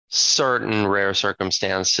certain rare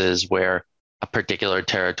circumstances where a particular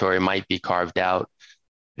territory might be carved out.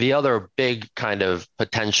 The other big kind of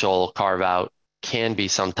potential carve out can be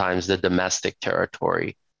sometimes the domestic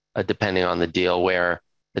territory, depending on the deal, where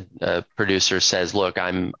the producer says, look,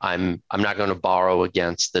 I'm not going to borrow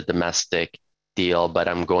against the domestic deal, but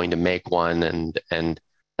I'm going to make one, and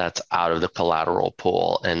that's out of the collateral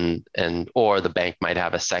pool, or the bank might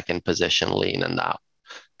have a second position lien in that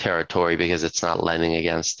territory because it's not lending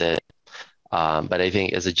against it. But I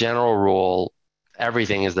think as a general rule,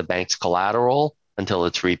 everything is the bank's collateral until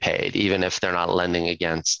it's repaid, even if they're not lending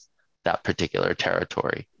against that particular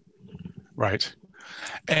territory. Right.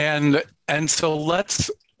 And so let's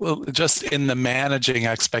just in the managing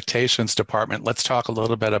expectations department, let's talk a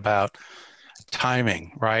little bit about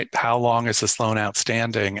timing, right? How long is this loan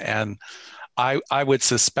outstanding? And I would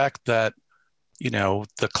suspect that,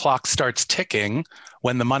 the clock starts ticking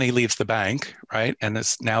when the money leaves the bank, right? And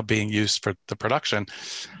it's now being used for the production.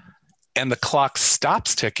 And the clock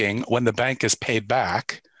stops ticking when the bank is paid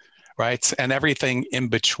back, right? And everything in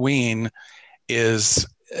between is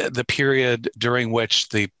the period during which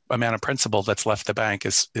the amount of principal that's left the bank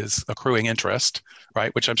is accruing interest,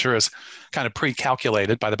 right? Which I'm sure is kind of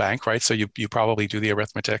pre-calculated by the bank, right? So you probably do the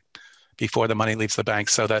arithmetic before the money leaves the bank,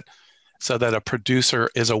 so that a producer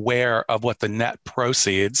is aware of what the net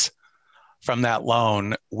proceeds from that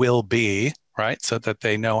loan will be, right? So that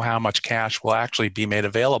they know how much cash will actually be made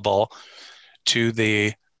available to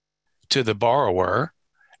the borrower.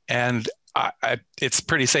 And it's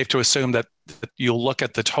pretty safe to assume that you'll look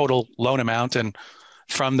at the total loan amount, and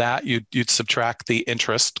from that you'd subtract the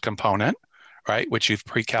interest component, right, which you've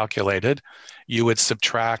pre-calculated. You would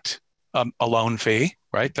subtract a loan fee,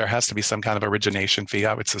 right? There has to be some kind of origination fee,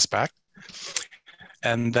 I would suspect.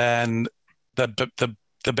 And then the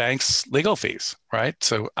bank's legal fees, right?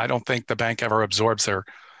 So I don't think the bank ever absorbs their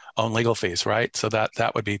own legal fees, right? So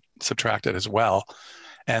that would be subtracted as well.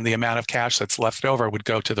 And the amount of cash that's left over would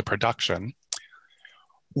go to the production.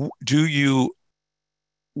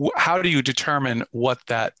 How do you determine what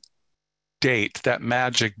that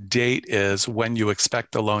magic date is when you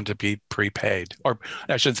expect the loan to be prepaid? Or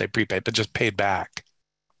I shouldn't say prepaid, but just paid back.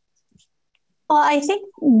 Well, I think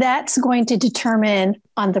that's going to determine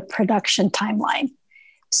on the production timeline.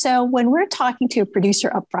 So when we're talking to a producer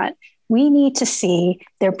upfront, we need to see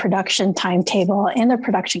their production timetable and their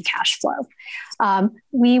production cash flow.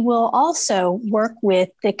 We will also work with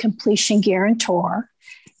the completion guarantor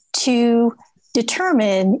to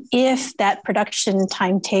determine if that production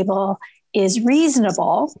timetable is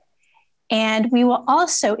reasonable. And we will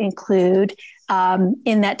also include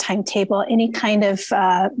in that timetable any kind of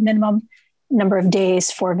minimum number of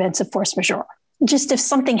days for events of force majeure, just if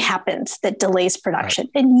something happens that delays production.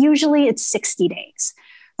 Right. And usually it's 60 days,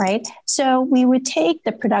 right? So we would take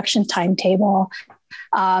the production timetable,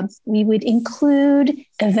 we would include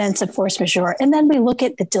events of force majeure, and then we look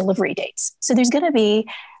at the delivery dates. So there's going to be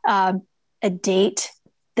a date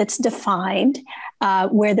that's defined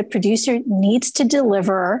where the producer needs to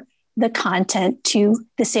deliver the content to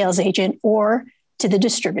the sales agent or to the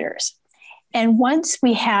distributors. And once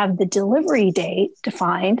we have the delivery date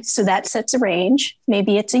defined, so that sets a range,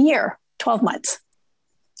 maybe it's a year, 12 months,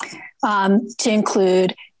 to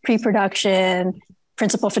include pre-production,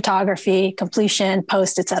 principal photography, completion,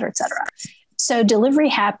 post, et cetera, et cetera. So delivery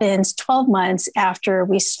happens 12 months after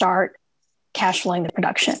we start cash flowing the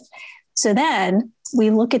production. So then we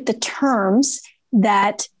look at the terms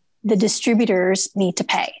that the distributors need to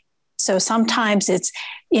pay. So sometimes it's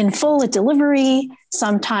in full at delivery,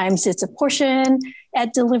 sometimes it's a portion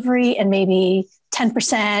at delivery, and maybe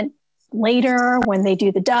 10% later when they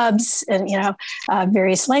do the dubs and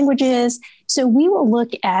various languages. So we will look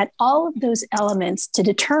at all of those elements to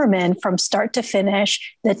determine from start to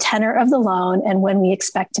finish the tenor of the loan and when we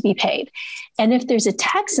expect to be paid. And if there's a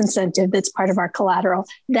tax incentive that's part of our collateral,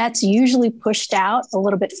 that's usually pushed out a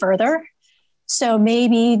little bit further. So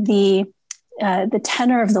maybe the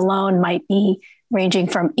tenor of the loan might be ranging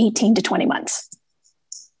from 18 to 20 months.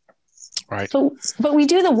 Right. But we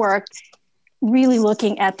do the work really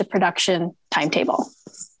looking at the production timetable.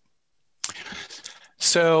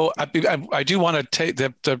 So I do want to take,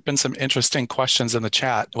 there have been some interesting questions in the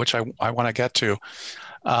chat, which I want to get to.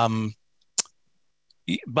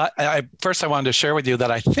 But first I wanted to share with you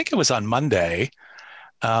that I think it was on Monday,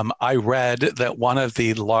 I read that one of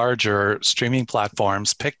the larger streaming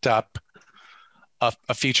platforms picked up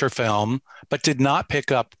a feature film, but did not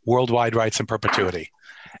pick up worldwide rights in perpetuity.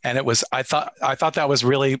 And it was, I thought that was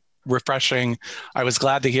really refreshing. I was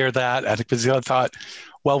glad to hear that. And because I thought,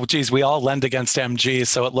 well, geez, we all lend against MG,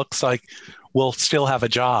 so it looks like we'll still have a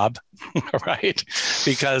job, right?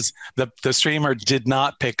 Because the streamer did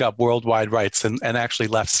not pick up worldwide rights and actually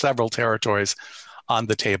left several territories on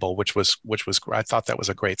the table, which was I thought that was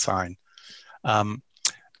a great sign.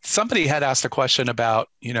 Somebody had asked a question about,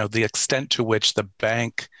 the extent to which the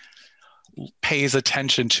bank pays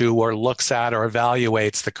attention to or looks at or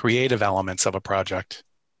evaluates the creative elements of a project.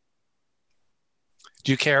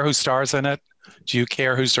 Do you care who stars in it? Do you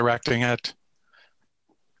care who's directing it?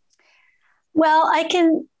 Well, I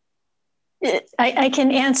can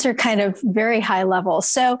answer kind of very high level.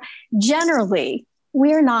 So generally,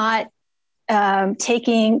 we're not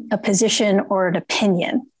taking a position or an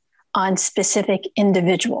opinion on specific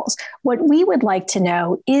individuals. What we would like to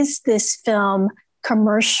know, is this film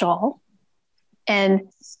commercial and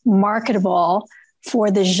marketable for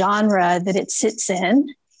the genre that it sits in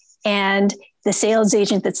and the sales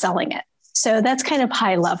agent that's selling it? So that's kind of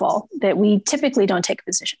high level that we typically don't take a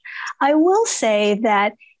position. I will say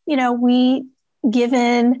that, we,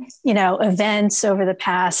 given, events over the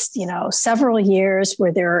past, several years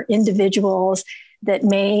where there are individuals that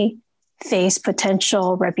may face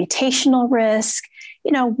potential reputational risk,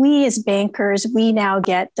 we as bankers, we now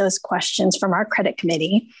get those questions from our credit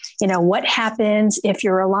committee. What happens if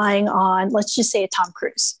you're relying on, let's just say, a Tom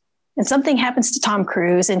Cruise, and something happens to Tom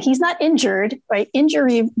Cruise and he's not injured, right?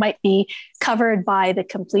 Injury might be covered by the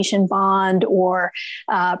completion bond or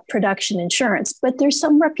production insurance, but there's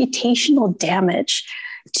some reputational damage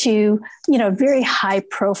to, very high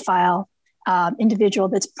profile individual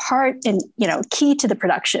that's part and, key to the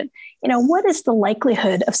production. What is the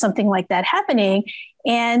likelihood of something like that happening?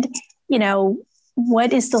 And,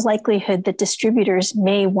 what is the likelihood that distributors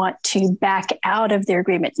may want to back out of their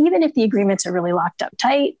agreement, even if the agreements are really locked up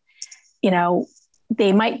tight?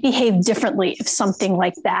 They might behave differently if something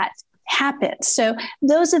like that happens. So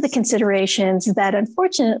those are the considerations that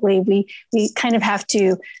unfortunately we kind of have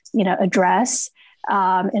to, address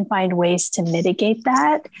and find ways to mitigate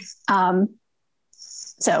that.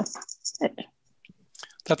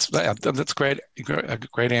 That's great. A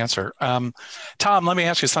great answer. Tom, let me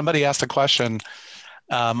ask you, somebody asked a question.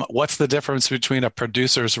 What's the difference between a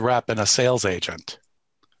producer's rep and a sales agent?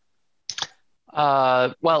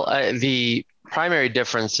 The primary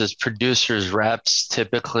difference is producers' reps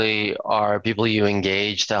typically are people you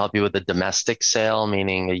engage to help you with a domestic sale,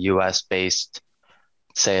 meaning a US-based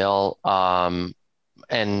sale. And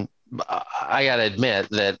I got to admit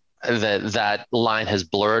that line has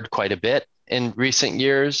blurred quite a bit in recent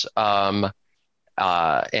years. And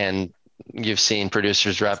you've seen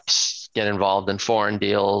producers' reps get involved in foreign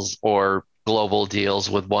deals or global deals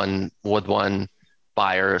with one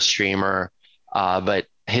buyer or streamer. But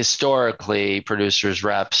historically, producers'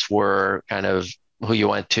 reps were kind of who you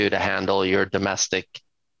went to handle your domestic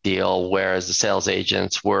deal, whereas the sales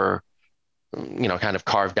agents were, kind of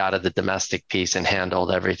carved out of the domestic piece and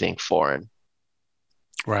handled everything foreign.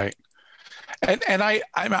 Right. And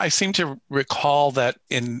I seem to recall that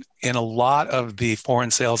in a lot of the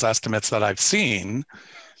foreign sales estimates that I've seen,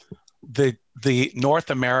 the North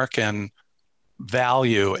American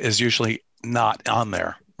value is usually not on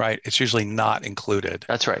there, right? It's usually not included.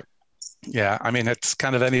 That's right. Yeah, I mean, it's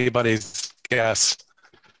kind of anybody's guess,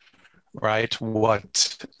 right?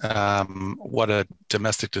 What a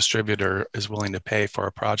domestic distributor is willing to pay for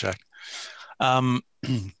a project.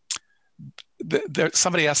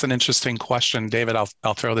 Somebody asked an interesting question, David.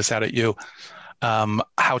 I'll throw this out at you.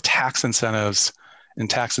 How tax incentives and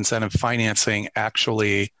tax incentive financing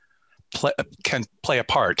actually can play a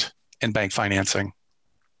part in bank financing.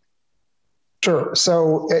 Sure.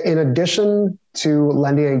 So in addition to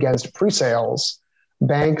lending against pre-sales,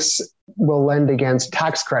 banks will lend against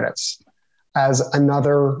tax credits as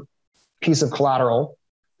another piece of collateral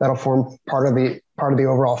that'll form part of the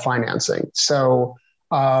overall financing. So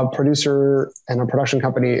a producer and a production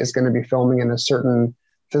company is going to be filming in a certain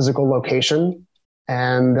physical location,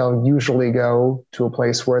 and they'll usually go to a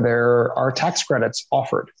place where there are tax credits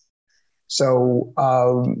offered. So,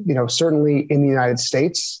 certainly in the United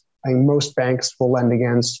States, I think most banks will lend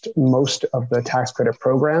against most of the tax credit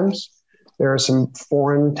programs. There are some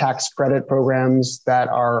foreign tax credit programs that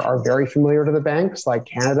are very familiar to the banks, like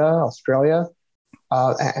Canada, Australia,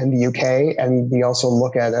 and the UK. And we also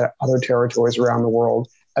look at other territories around the world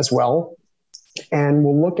as well. And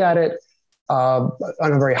we'll look at it on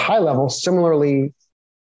a very high level, similarly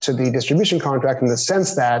to the distribution contract, in the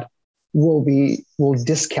sense that we'll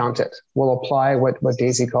discount it. We'll apply what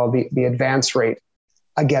Daisy called the advance rate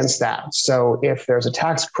against that. So if there's a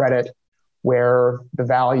tax credit where the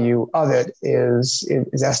value of it is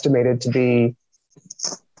estimated to be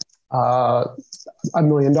 $1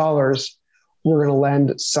 million, we're going to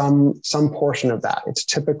lend some portion of that. It's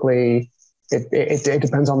typically it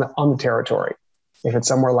depends on the territory. If it's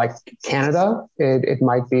somewhere like Canada, it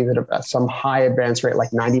might be that some high advance rate,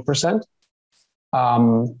 like 90%.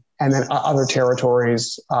 And then other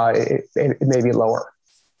territories, it may be lower.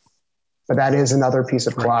 But that is another piece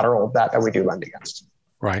of collateral that we do lend against.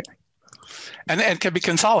 Right. And can be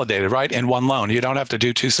consolidated, right, in one loan. You don't have to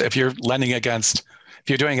do two. If you're lending against, if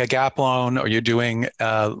you're doing a gap loan or you're doing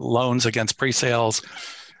loans against pre-sales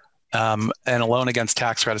and a loan against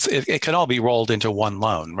tax credits, it can all be rolled into one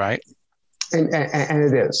loan, right? And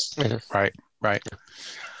it is. Right.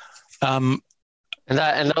 And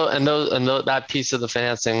that piece of the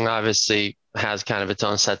financing obviously has kind of its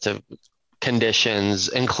own sets of conditions,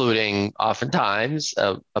 including oftentimes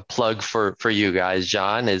a plug for you guys,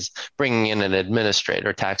 John, is bringing in an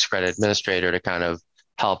administrator, tax credit administrator, to kind of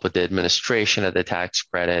help with the administration of the tax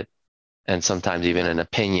credit, and sometimes even an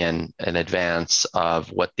opinion in advance of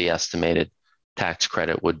what the estimated tax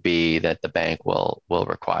credit would be that the bank will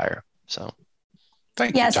require. So,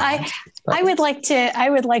 thank you. Yes, John. I would like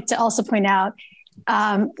to also point out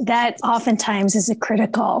that oftentimes is a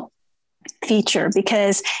critical feature,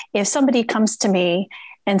 because if somebody comes to me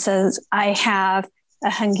and says, I have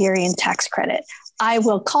a Hungarian tax credit, I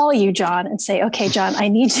will call you, John, and say, okay, John, I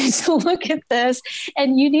need you to look at this.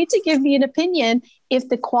 And you need to give me an opinion if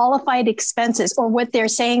the qualified expenses, or what they're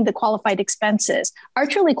saying the qualified expenses, are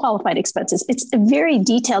truly qualified expenses. It's a very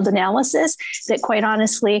detailed analysis that, quite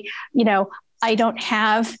honestly, I don't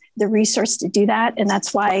have the resource to do that. And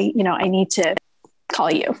that's why, I need to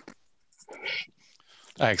call you.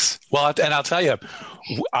 Thanks. Well, and I'll tell you,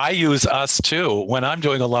 I use us too when I'm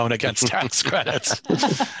doing a loan against tax credits.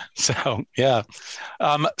 So, yeah.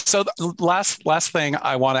 So the last thing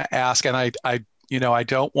I want to ask, and I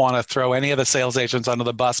don't want to throw any of the sales agents under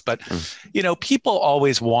the bus, but, people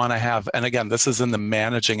always want to have, and again, this is in the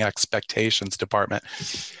managing expectations department.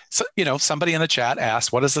 So, somebody in the chat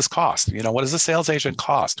asked, what does this cost? What does a sales agent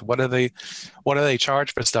cost? What do they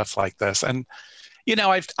charge for stuff like this? And,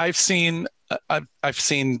 I've seen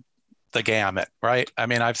the gamut, right? I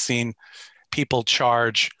mean, I've seen people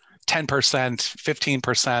charge 10%,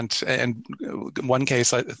 15%. In one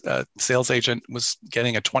case, a sales agent was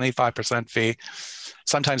getting a 25% fee.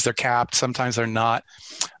 Sometimes they're capped, sometimes they're not.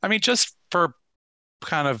 I mean, just for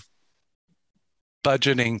kind of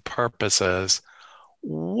budgeting purposes,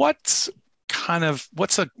 what's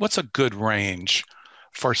a good range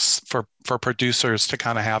for producers to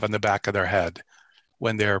kind of have in the back of their head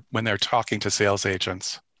when they're talking to sales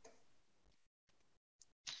agents?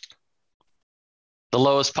 The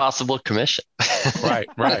lowest possible commission. Right.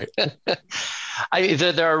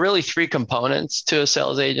 There are really three components to a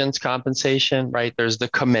sales agent's compensation, right? There's the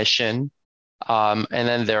commission, and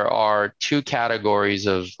then there are two categories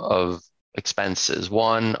of expenses.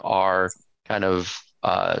 One are kind of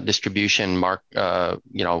distribution,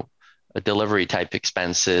 delivery type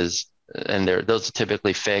expenses, and those are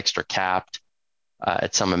typically fixed or capped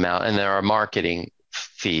at some amount. And there are marketing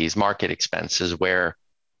fees, market expenses, where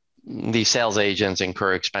these sales agents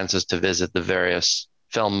incur expenses to visit the various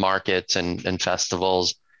film markets and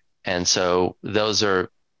festivals. And so there's a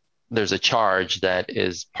charge that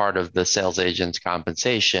is part of the sales agent's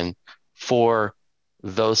compensation for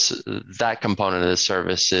that component of the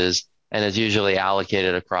services, and is usually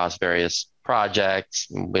allocated across various projects.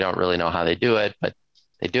 We don't really know how they do it, but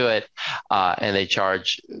they do it, and they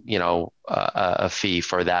charge, a fee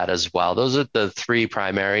for that as well. Those are the three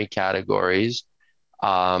primary categories.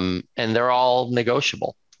 And they're all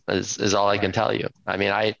negotiable, is all I can tell you. I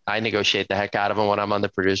mean, I negotiate the heck out of them when I'm on the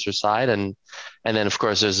producer side. And then, of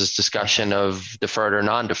course, there's this discussion of deferred or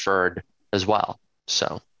non-deferred as well.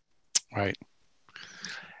 So. Right.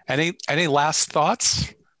 Any last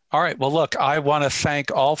thoughts? All right. Well, look, I want to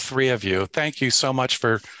thank all three of you. Thank you so much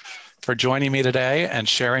for joining me today and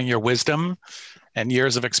sharing your wisdom and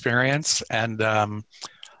years of experience. And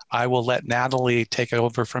I will let Natalie take it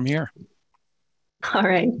over from here. All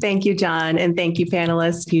right. Thank you, John. And thank you,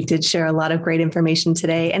 panelists. You did share a lot of great information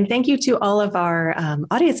today. And thank you to all of our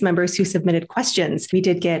audience members who submitted questions. We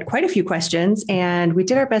did get quite a few questions and we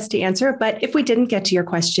did our best to answer. But if we didn't get to your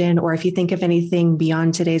question, or if you think of anything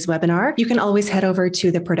beyond today's webinar, you can always head over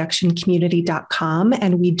to theproductioncommunity.com.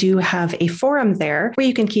 And we do have a forum there where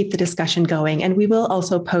you can keep the discussion going. And we will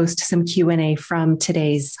also post some Q&A from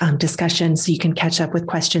today's discussion, so you can catch up with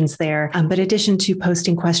questions there. But in addition to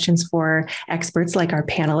posting questions for experts like our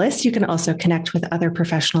panelists, you can also connect with other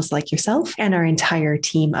professionals like yourself and our entire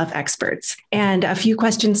team of experts. And a few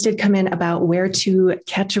questions did come in about where to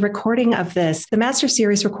catch a recording of this. The Master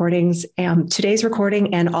Series recordings, today's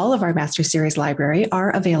recording and all of our Master Series library are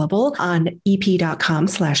available on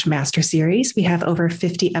ep.com/Master Series. We have over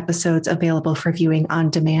 50 episodes available for viewing on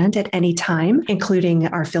demand at any time, including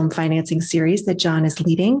our film financing series that John is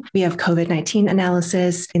leading. We have COVID-19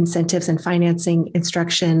 analysis, incentives and financing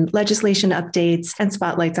instruction, legislation updates, and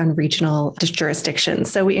spotlights on regional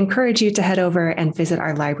jurisdictions. So we encourage you to head over and visit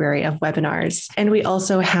our library of webinars. And we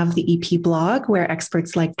also have the EP blog, where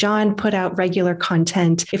experts like John put out regular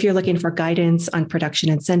content. If you're looking for guidance on production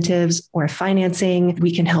incentives or financing, we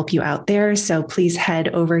can help you out there. So please head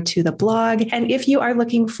over to the blog. And if you are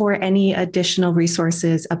looking for any additional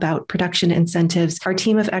resources about production incentives, our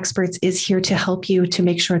team of experts is here to help you to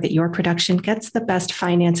make sure that your production gets the best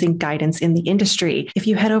financing guidance in the industry. If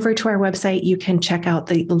you head over to our website, you can check out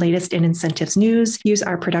the latest in incentives news, use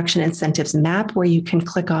our production incentives map, where you can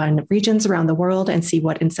click on regions around the world and see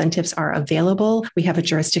what incentives are available. We have a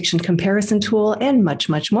jurisdiction comparison tool and much,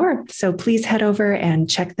 much more. So please head over and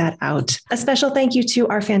check that out. A special thank you to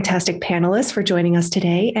our fantastic panelists for joining us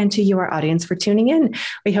today, and to you, our audience, for tuning in.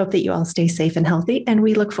 We hope that you all stay safe and healthy, and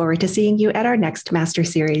we look forward to seeing you at our next Master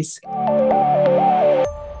Series.